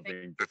didn't do anything.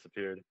 Being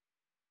disappeared.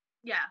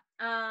 Yeah.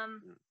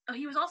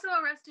 He was also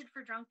arrested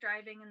for drunk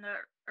driving in the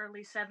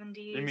early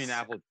 70s. You mean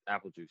apple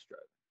juice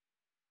driving?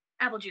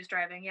 Apple juice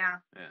driving, yeah.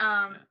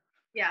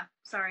 Yeah.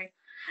 Sorry.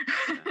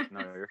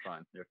 No, you're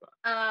fine. You're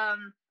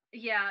fine.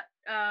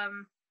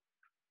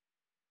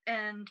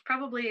 And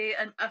probably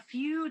a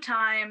few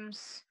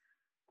times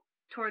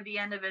toward the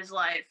end of his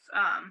life.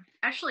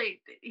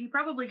 Actually, he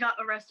probably got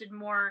arrested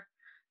more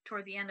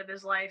toward the end of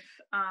his life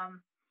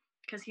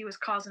because he was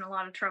causing a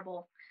lot of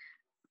trouble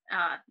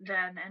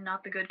then, and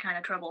not the good kind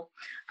of trouble.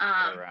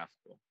 A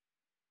rascal.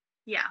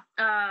 Yeah.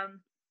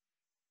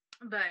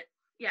 But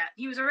yeah,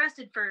 he was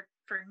arrested for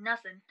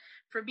nothing,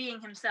 for being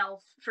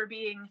himself, for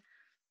being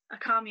a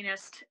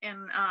communist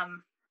in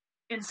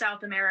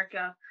South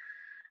America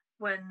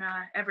when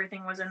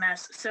everything was a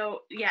mess.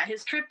 So yeah,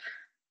 his trip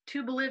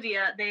to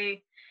Bolivia,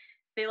 they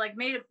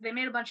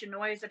made a bunch of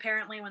noise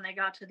apparently when they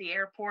got to the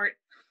airport,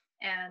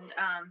 and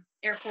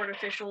airport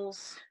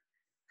officials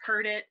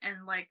heard it,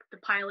 and like the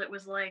pilot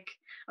was like,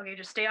 "Okay,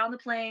 just stay on the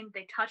plane."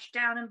 They touched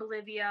down in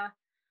Bolivia,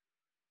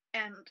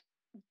 and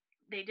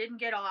they didn't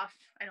get off,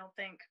 I don't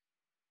think.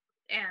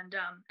 And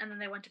then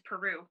they went to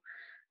Peru,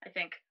 I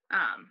think.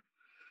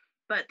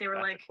 But they were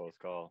That's like, a close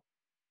call.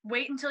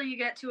 "Wait until you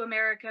get to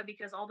America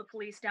because all the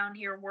police down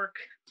here work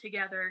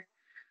together."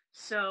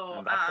 So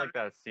and that's like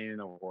that scene in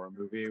a horror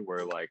movie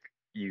where like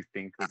you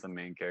think that the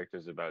main character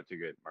is about to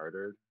get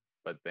murdered,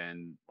 but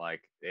then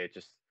like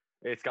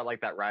it's got like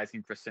that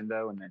rising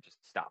crescendo and then it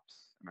just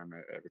stops.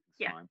 Remember,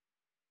 everything's fine.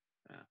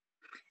 Yeah.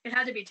 It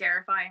had to be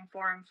terrifying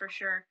for him for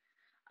sure.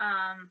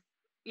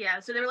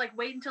 Yeah, so they were like,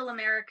 "Wait until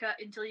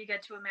you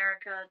get to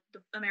America,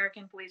 the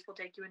American police will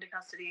take you into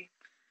custody,"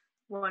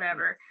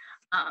 whatever.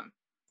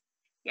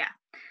 Yeah,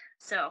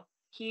 so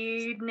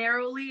he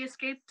narrowly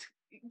escaped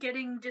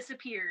getting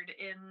disappeared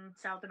in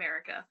South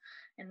America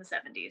in the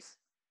 70s.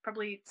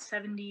 Probably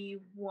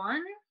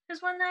 71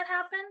 is when that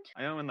happened.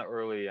 I know in the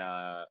early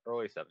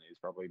 70s,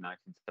 probably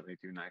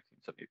 1972,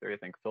 1973, I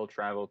think Phil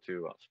traveled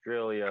to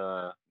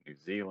Australia, New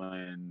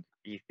Zealand,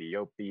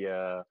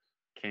 Ethiopia,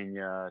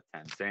 Kenya,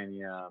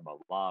 Tanzania,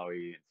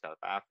 Malawi, and South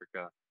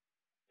Africa.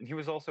 And he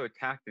was also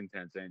attacked in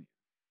Tanzania.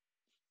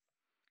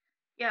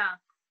 Yeah.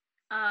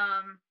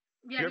 Yeah,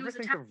 Do you ever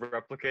think of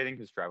replicating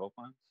his travel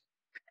plans?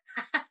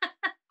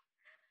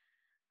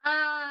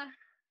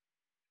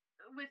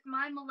 With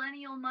my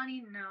millennial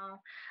money,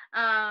 no.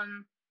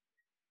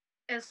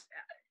 As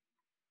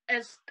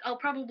I'll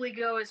probably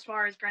go as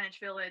far as Greenwich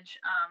Village.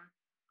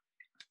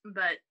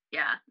 But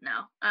yeah,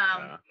 no.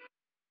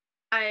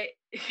 I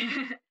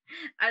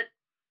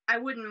I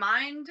wouldn't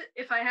mind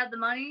if I had the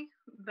money,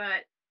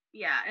 but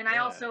yeah, and I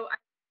also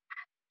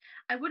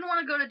I wouldn't want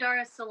to go to Dar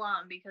es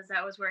Salaam because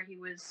that was where he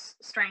was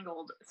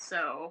strangled,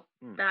 so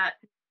that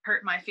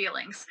hurt my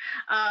feelings.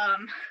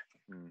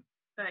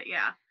 But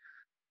yeah.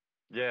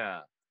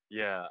 Yeah.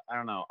 I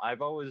don't know.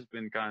 I've always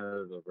been kind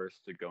of averse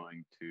to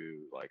going to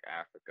like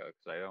Africa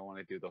because I don't want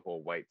to do the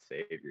whole white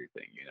savior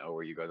thing,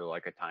 where you go to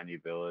like a tiny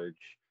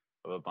village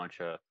of a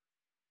bunch of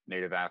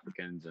Native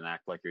Africans and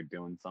act like you're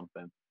doing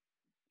something.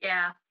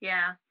 Yeah.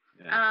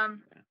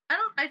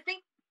 I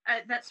think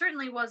that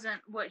certainly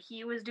wasn't what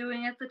he was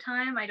doing at the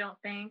time. I don't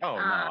think. Oh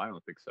no, I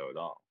don't think so at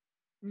all.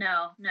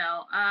 No.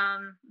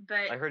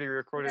 But I heard he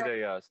recorded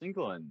a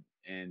single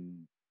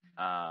in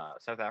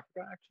South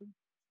Africa, actually.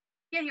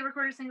 Yeah, he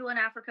recorded a single in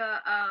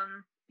Africa.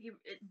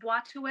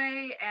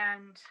 Booooo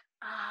and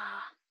I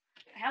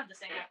have the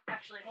single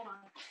actually. Hold on.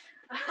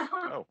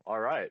 Oh, all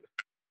right.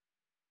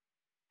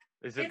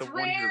 Is it the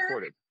one he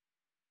recorded?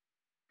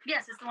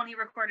 Yes, it's the one he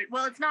recorded.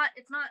 Well, it's not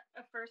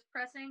a first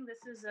pressing.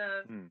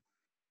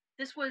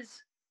 This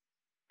was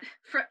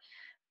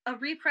a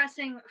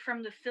repressing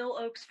from the Phil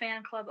Ochs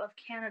fan club of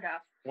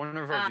Canada. One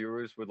of our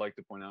viewers would like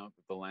to point out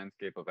that the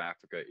landscape of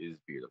Africa is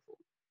beautiful.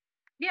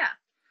 Yeah.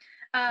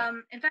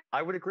 In fact,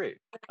 I would agree.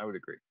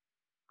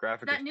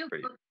 Graphic is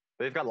pretty.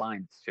 They've got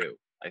lions too,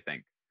 I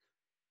think.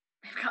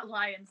 They've got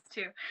lions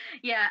too.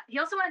 Yeah. He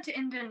also went to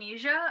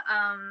Indonesia.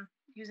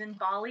 He was in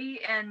Bali,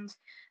 and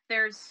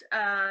there's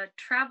an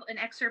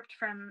excerpt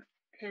from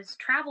his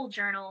travel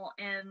journal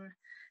in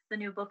the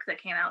new book that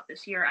came out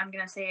this year. I'm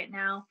gonna say it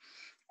now,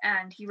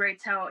 and he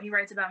writes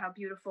about how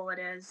beautiful it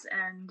is,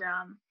 and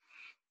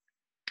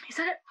he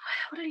said it.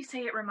 What did he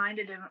say? It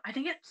reminded him. I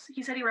think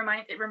he said it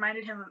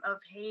reminded him of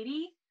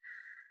Haiti,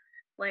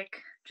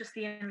 like just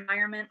the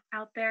environment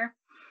out there.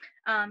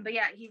 But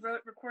yeah, he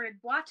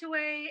recorded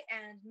booooo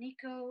and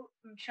Nico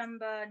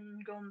Mchumba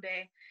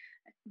Ngombe.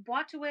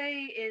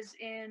 Booooo is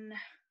in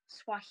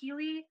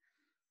Swahili.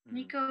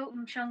 Nico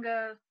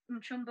Mchumba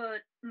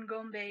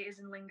Ngombe is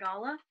in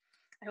Lingala.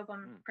 I hope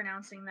I'm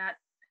pronouncing that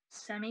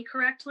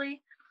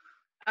semi-correctly.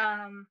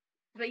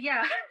 But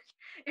yeah,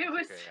 it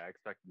was... Okay, I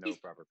expect no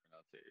proper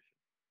pronunciation.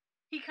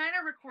 He kind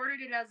of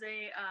recorded it as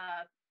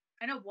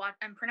I know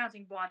I'm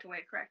pronouncing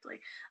booooo correctly.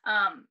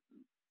 I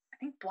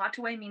think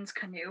booooo means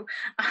canoe.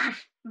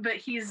 But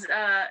he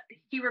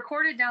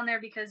recorded down there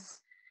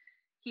because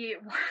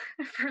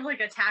for like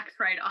a tax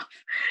write-off.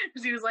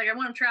 Because he was like, I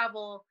want to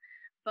travel,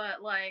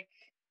 but like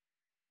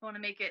I want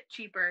to make it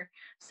cheaper.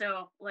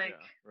 So like,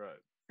 yeah, right.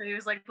 So he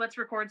was like, let's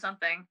record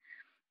something.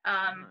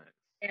 Nice.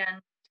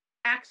 And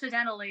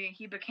accidentally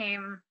he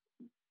became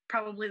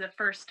probably the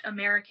first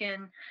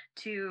American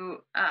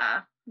to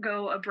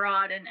go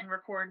abroad and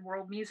record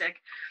world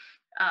music.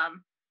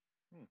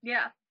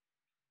 Yeah.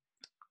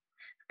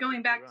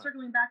 Circling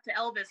back to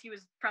Elvis, he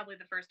was probably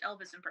the first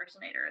Elvis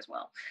impersonator as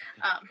well.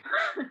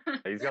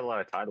 He's got a lot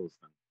of titles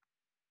then,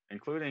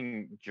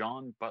 including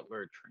John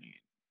Butler Train.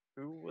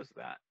 Who was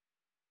that?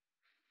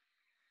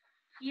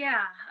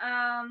 Yeah,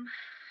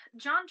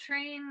 John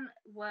Train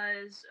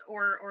was,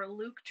 or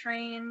Luke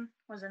Train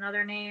was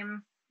another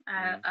name.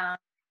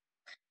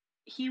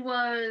 He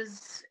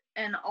was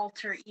an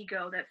alter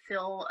ego that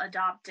Phil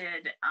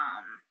adopted,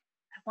 I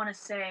want to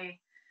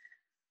say,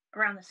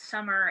 around the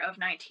summer of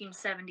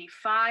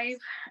 1975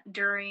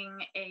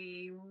 during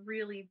a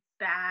really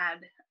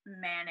bad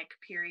manic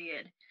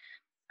period,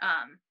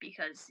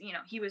 because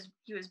he was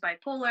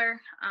bipolar,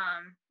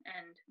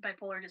 and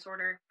bipolar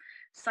disorder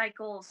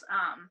cycles,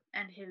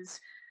 and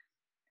his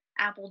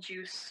apple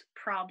juice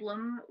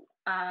problem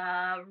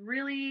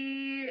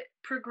really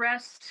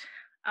progressed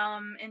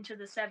into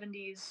the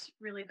 70s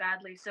really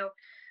badly. So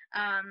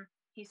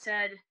he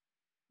said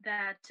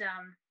that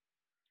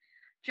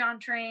John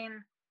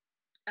Train,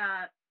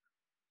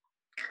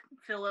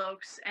 Phil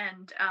Ochs,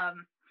 and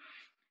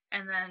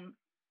then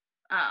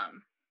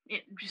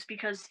just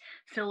because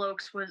Phil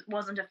Ochs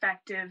wasn't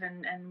effective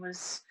and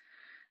was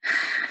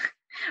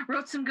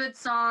wrote some good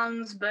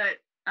songs, but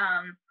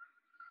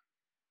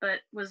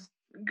was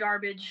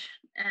garbage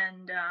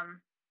and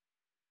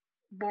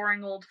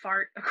boring old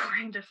fart,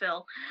 according to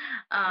Phil.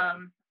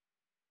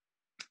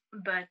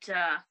 But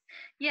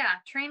yeah,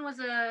 Train was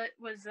a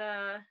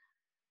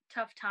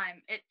tough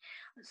time.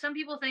 Some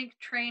people think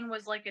Train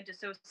was like a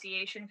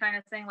dissociation kind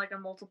of thing, like a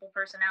multiple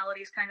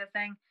personalities kind of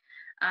thing.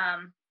 I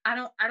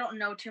don't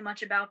know too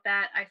much about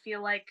that. I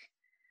feel like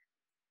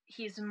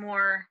he was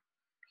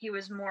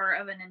more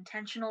of an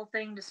intentional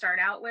thing to start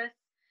out with,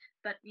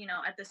 but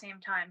at the same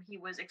time he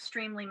was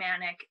extremely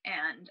manic,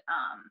 and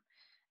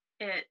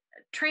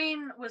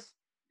Train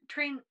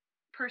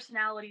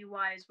personality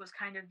wise was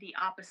kind of the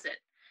opposite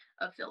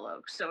of Phil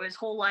Ochs. So his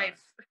whole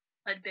life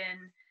had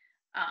been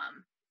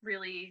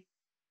really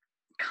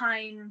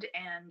kind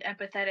and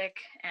empathetic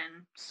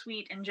and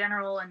sweet in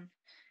general, and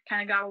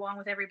kind of got along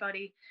with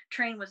everybody.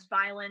 Train was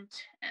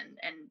violent and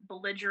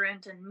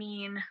belligerent and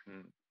mean,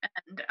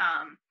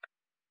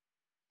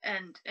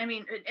 and I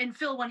mean, and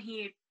Phil, when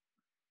he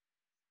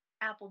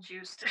apple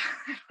juiced,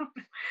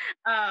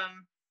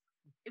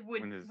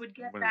 would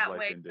get that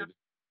way.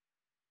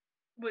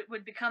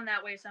 Would become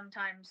that way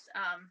sometimes,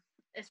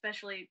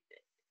 especially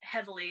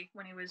heavily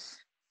when he was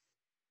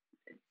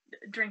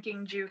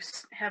drinking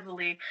juice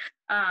heavily.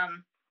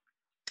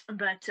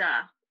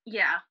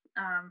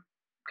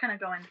 Kind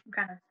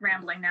of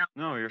rambling now.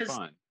 No, you're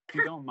fine. If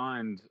you don't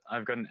mind,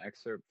 I've got an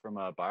excerpt from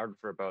a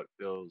biographer about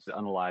Phil's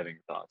unaliving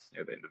thoughts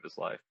near the end of his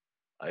life,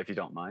 if you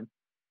don't mind.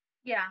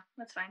 Yeah,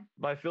 that's fine.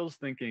 By Phil's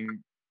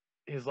thinking,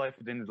 his life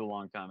had ended a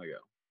long time ago.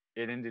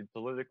 It ended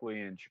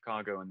politically in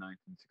Chicago in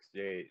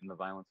 1968 in the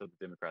violence of the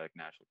Democratic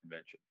National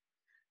Convention.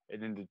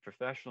 It ended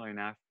professionally in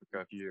Africa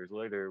a few years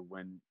later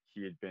when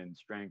he had been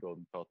strangled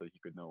and felt that he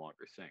could no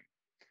longer sing.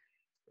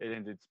 It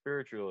ended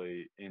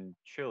spiritually in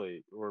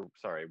Chile,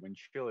 when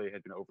Chile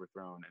had been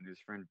overthrown and his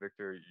friend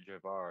Victor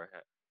Jara,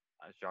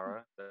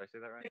 did I say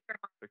that right?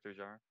 Victor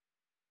Jara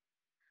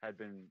had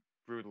been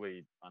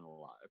brutally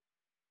unalived.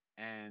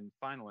 And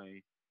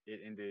finally,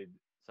 it ended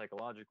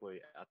psychologically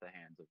at the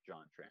hands of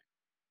John Train.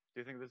 Do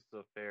you think this is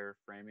a fair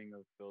framing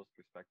of Phil's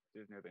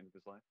perspective near the end of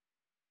his life?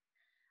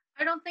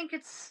 I don't think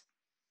it's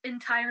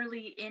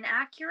entirely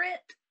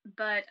inaccurate,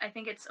 but I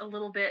think it's a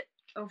little bit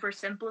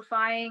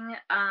oversimplifying.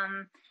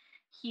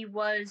 He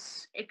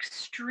was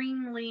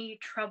extremely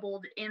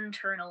troubled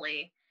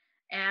internally,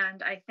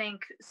 and I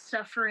think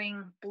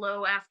suffering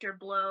blow after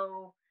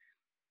blow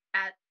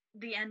at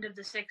the end of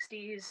the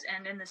 60s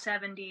and in the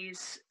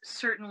 70s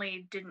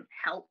certainly didn't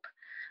help.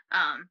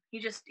 He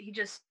just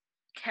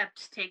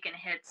kept taking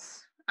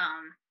hits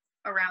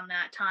around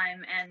that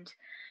time, and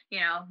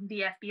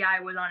the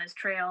FBI was on his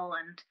trail,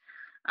 and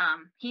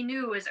he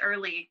knew as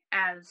early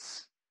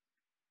as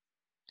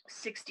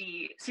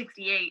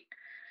 68.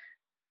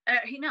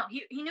 He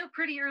knew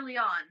pretty early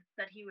on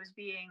that he was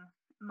being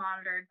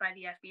monitored by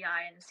the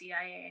FBI and the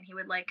CIA, and he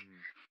would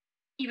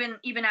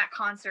even at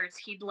concerts,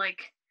 he'd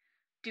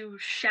do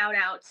shout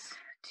outs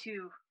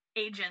to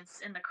agents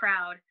in the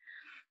crowd.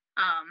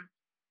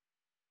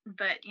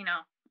 But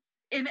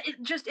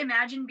just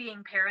imagine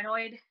being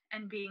paranoid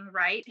and being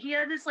right. He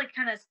had this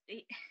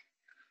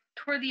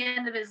toward the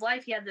end of his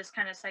life, he had this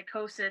kind of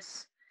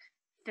psychosis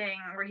thing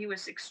where he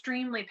was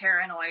extremely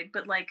paranoid,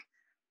 but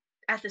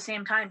at the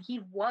same time, he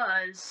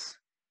was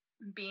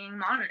being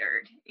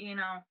monitored,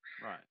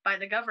 by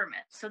the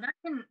government. So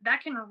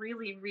that can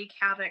really wreak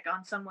havoc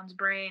on someone's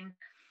brain.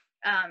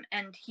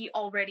 And he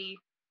already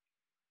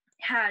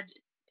had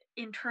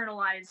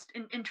internal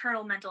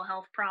mental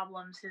health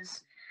problems.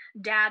 His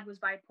dad was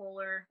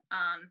bipolar,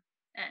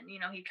 and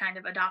he kind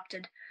of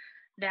adopted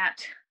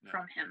that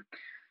from him.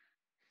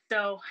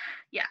 So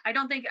yeah, I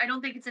don't think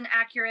it's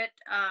inaccurate.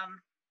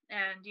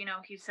 And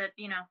he said,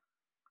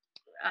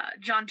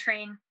 John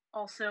Train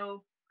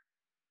also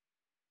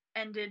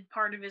ended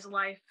part of his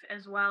life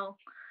as well.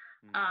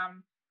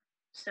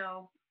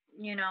 So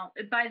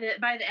by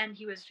the end,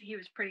 he was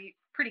pretty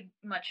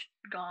much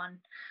gone.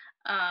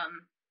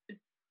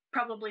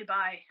 Probably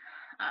by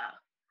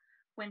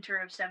winter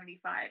of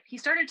 75, he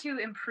started to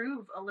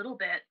improve a little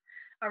bit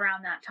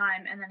around that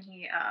time, and then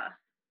he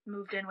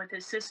moved in with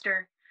his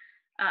sister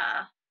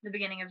the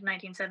beginning of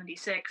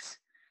 1976,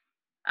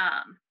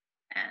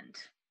 and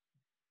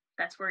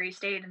that's where he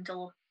stayed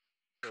until.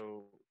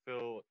 So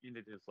Phil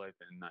ended his life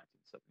in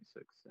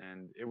 1976,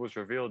 and it was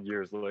revealed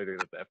years later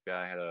that the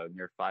FBI had a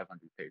near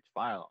 500-page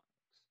file on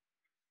this.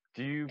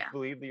 Do you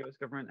believe the U.S.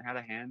 government had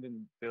a hand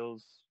in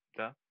Phil's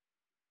death?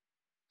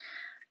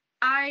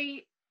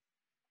 I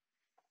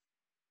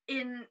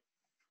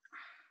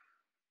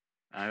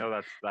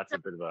know that's a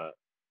bit of a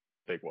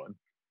big one.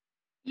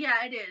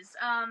 Yeah, it is.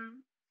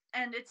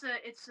 And it's a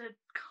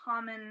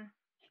common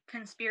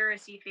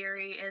conspiracy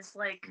theory is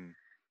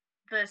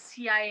the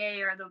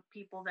CIA are the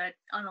people that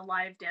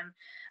unalived him,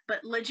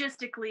 but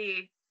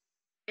logistically,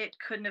 it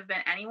couldn't have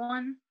been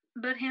anyone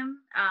but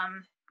him.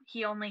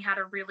 He only had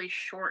a really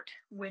short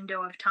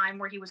window of time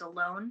where he was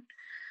alone.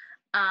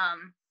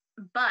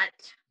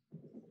 But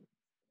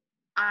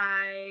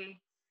I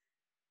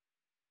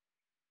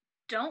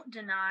don't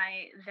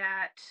deny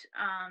that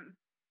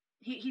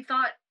he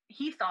thought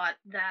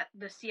that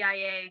the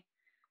CIA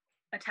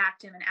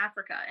attacked him in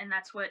Africa, and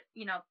that's what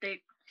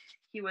they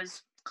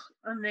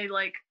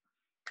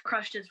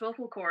crushed his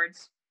vocal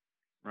cords,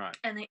 right?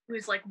 And he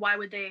was like, why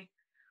would they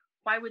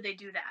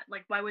do that?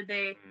 Why would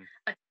they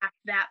attack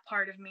that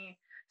part of me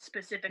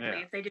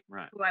specifically if they didn't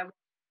know who I was?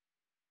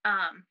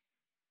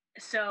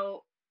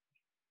 So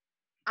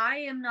I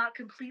am not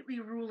completely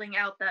ruling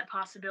out that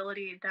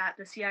possibility that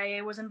the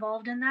CIA was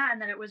involved in that,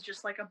 and that it was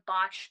just a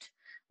botched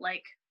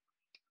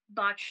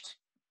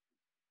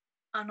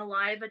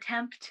unalive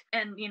attempt.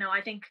 And, you know,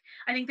 I think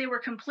they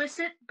were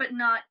complicit, but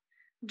not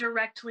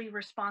directly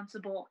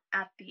responsible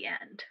at the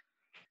end.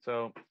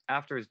 So,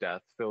 after his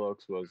death, Phil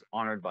Ochs was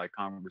honored by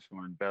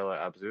Congresswoman Bella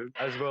Abzug,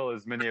 as well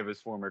as many of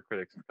his former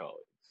critics and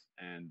colleagues.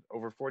 And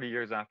over 40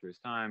 years after his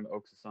time,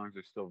 Ochs' songs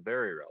are still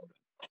very relevant.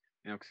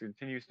 And Ochs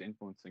continues to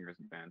influence singers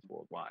and fans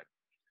worldwide.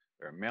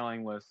 There are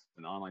mailing lists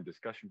and online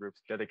discussion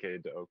groups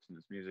dedicated to Ochs and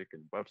his music,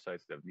 and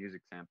websites that have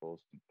music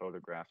samples and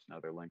photographs and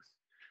other links.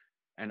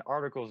 And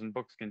articles and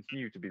books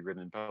continue to be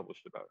written and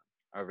published about him.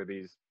 However,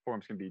 these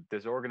forums can be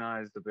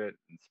disorganized a bit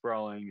and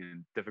sprawling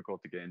and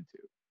difficult to get into.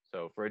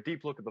 So, for a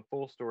deep look at the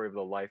full story of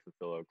the life of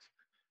Phil Ochs,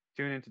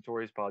 tune into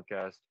Tori's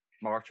podcast,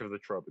 March of the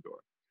Troubador,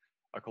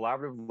 a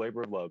collaborative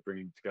labor of love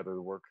bringing together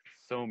the work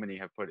so many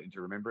have put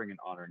into remembering and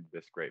honoring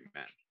this great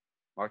man.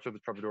 March of the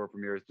Troubador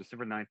premieres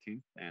December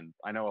 19th, and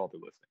I know I'll be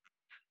listening.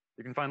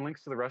 You can find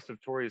links to the rest of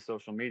Tori's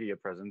social media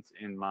presence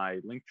in my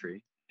link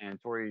tree. And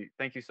Tori,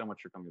 thank you so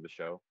much for coming to the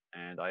show,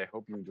 and I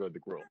hope you enjoyed the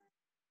gruel.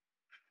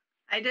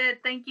 I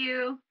did, thank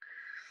you.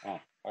 Oh,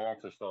 I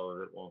actually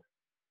started it well.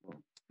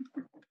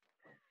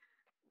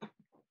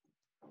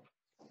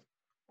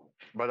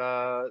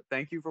 But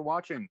thank you for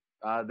watching.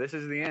 This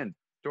is the end.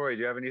 Tori,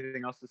 do you have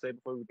anything else to say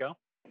before we go?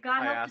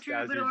 God help the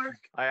Troubador.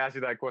 I asked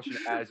you that question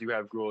as you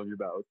have gruel in your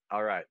mouth.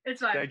 All right.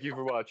 It's fine. Thank you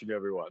for watching,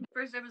 everyone.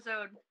 First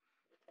episode,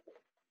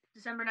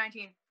 December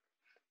 19th.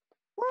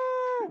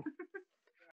 Woo!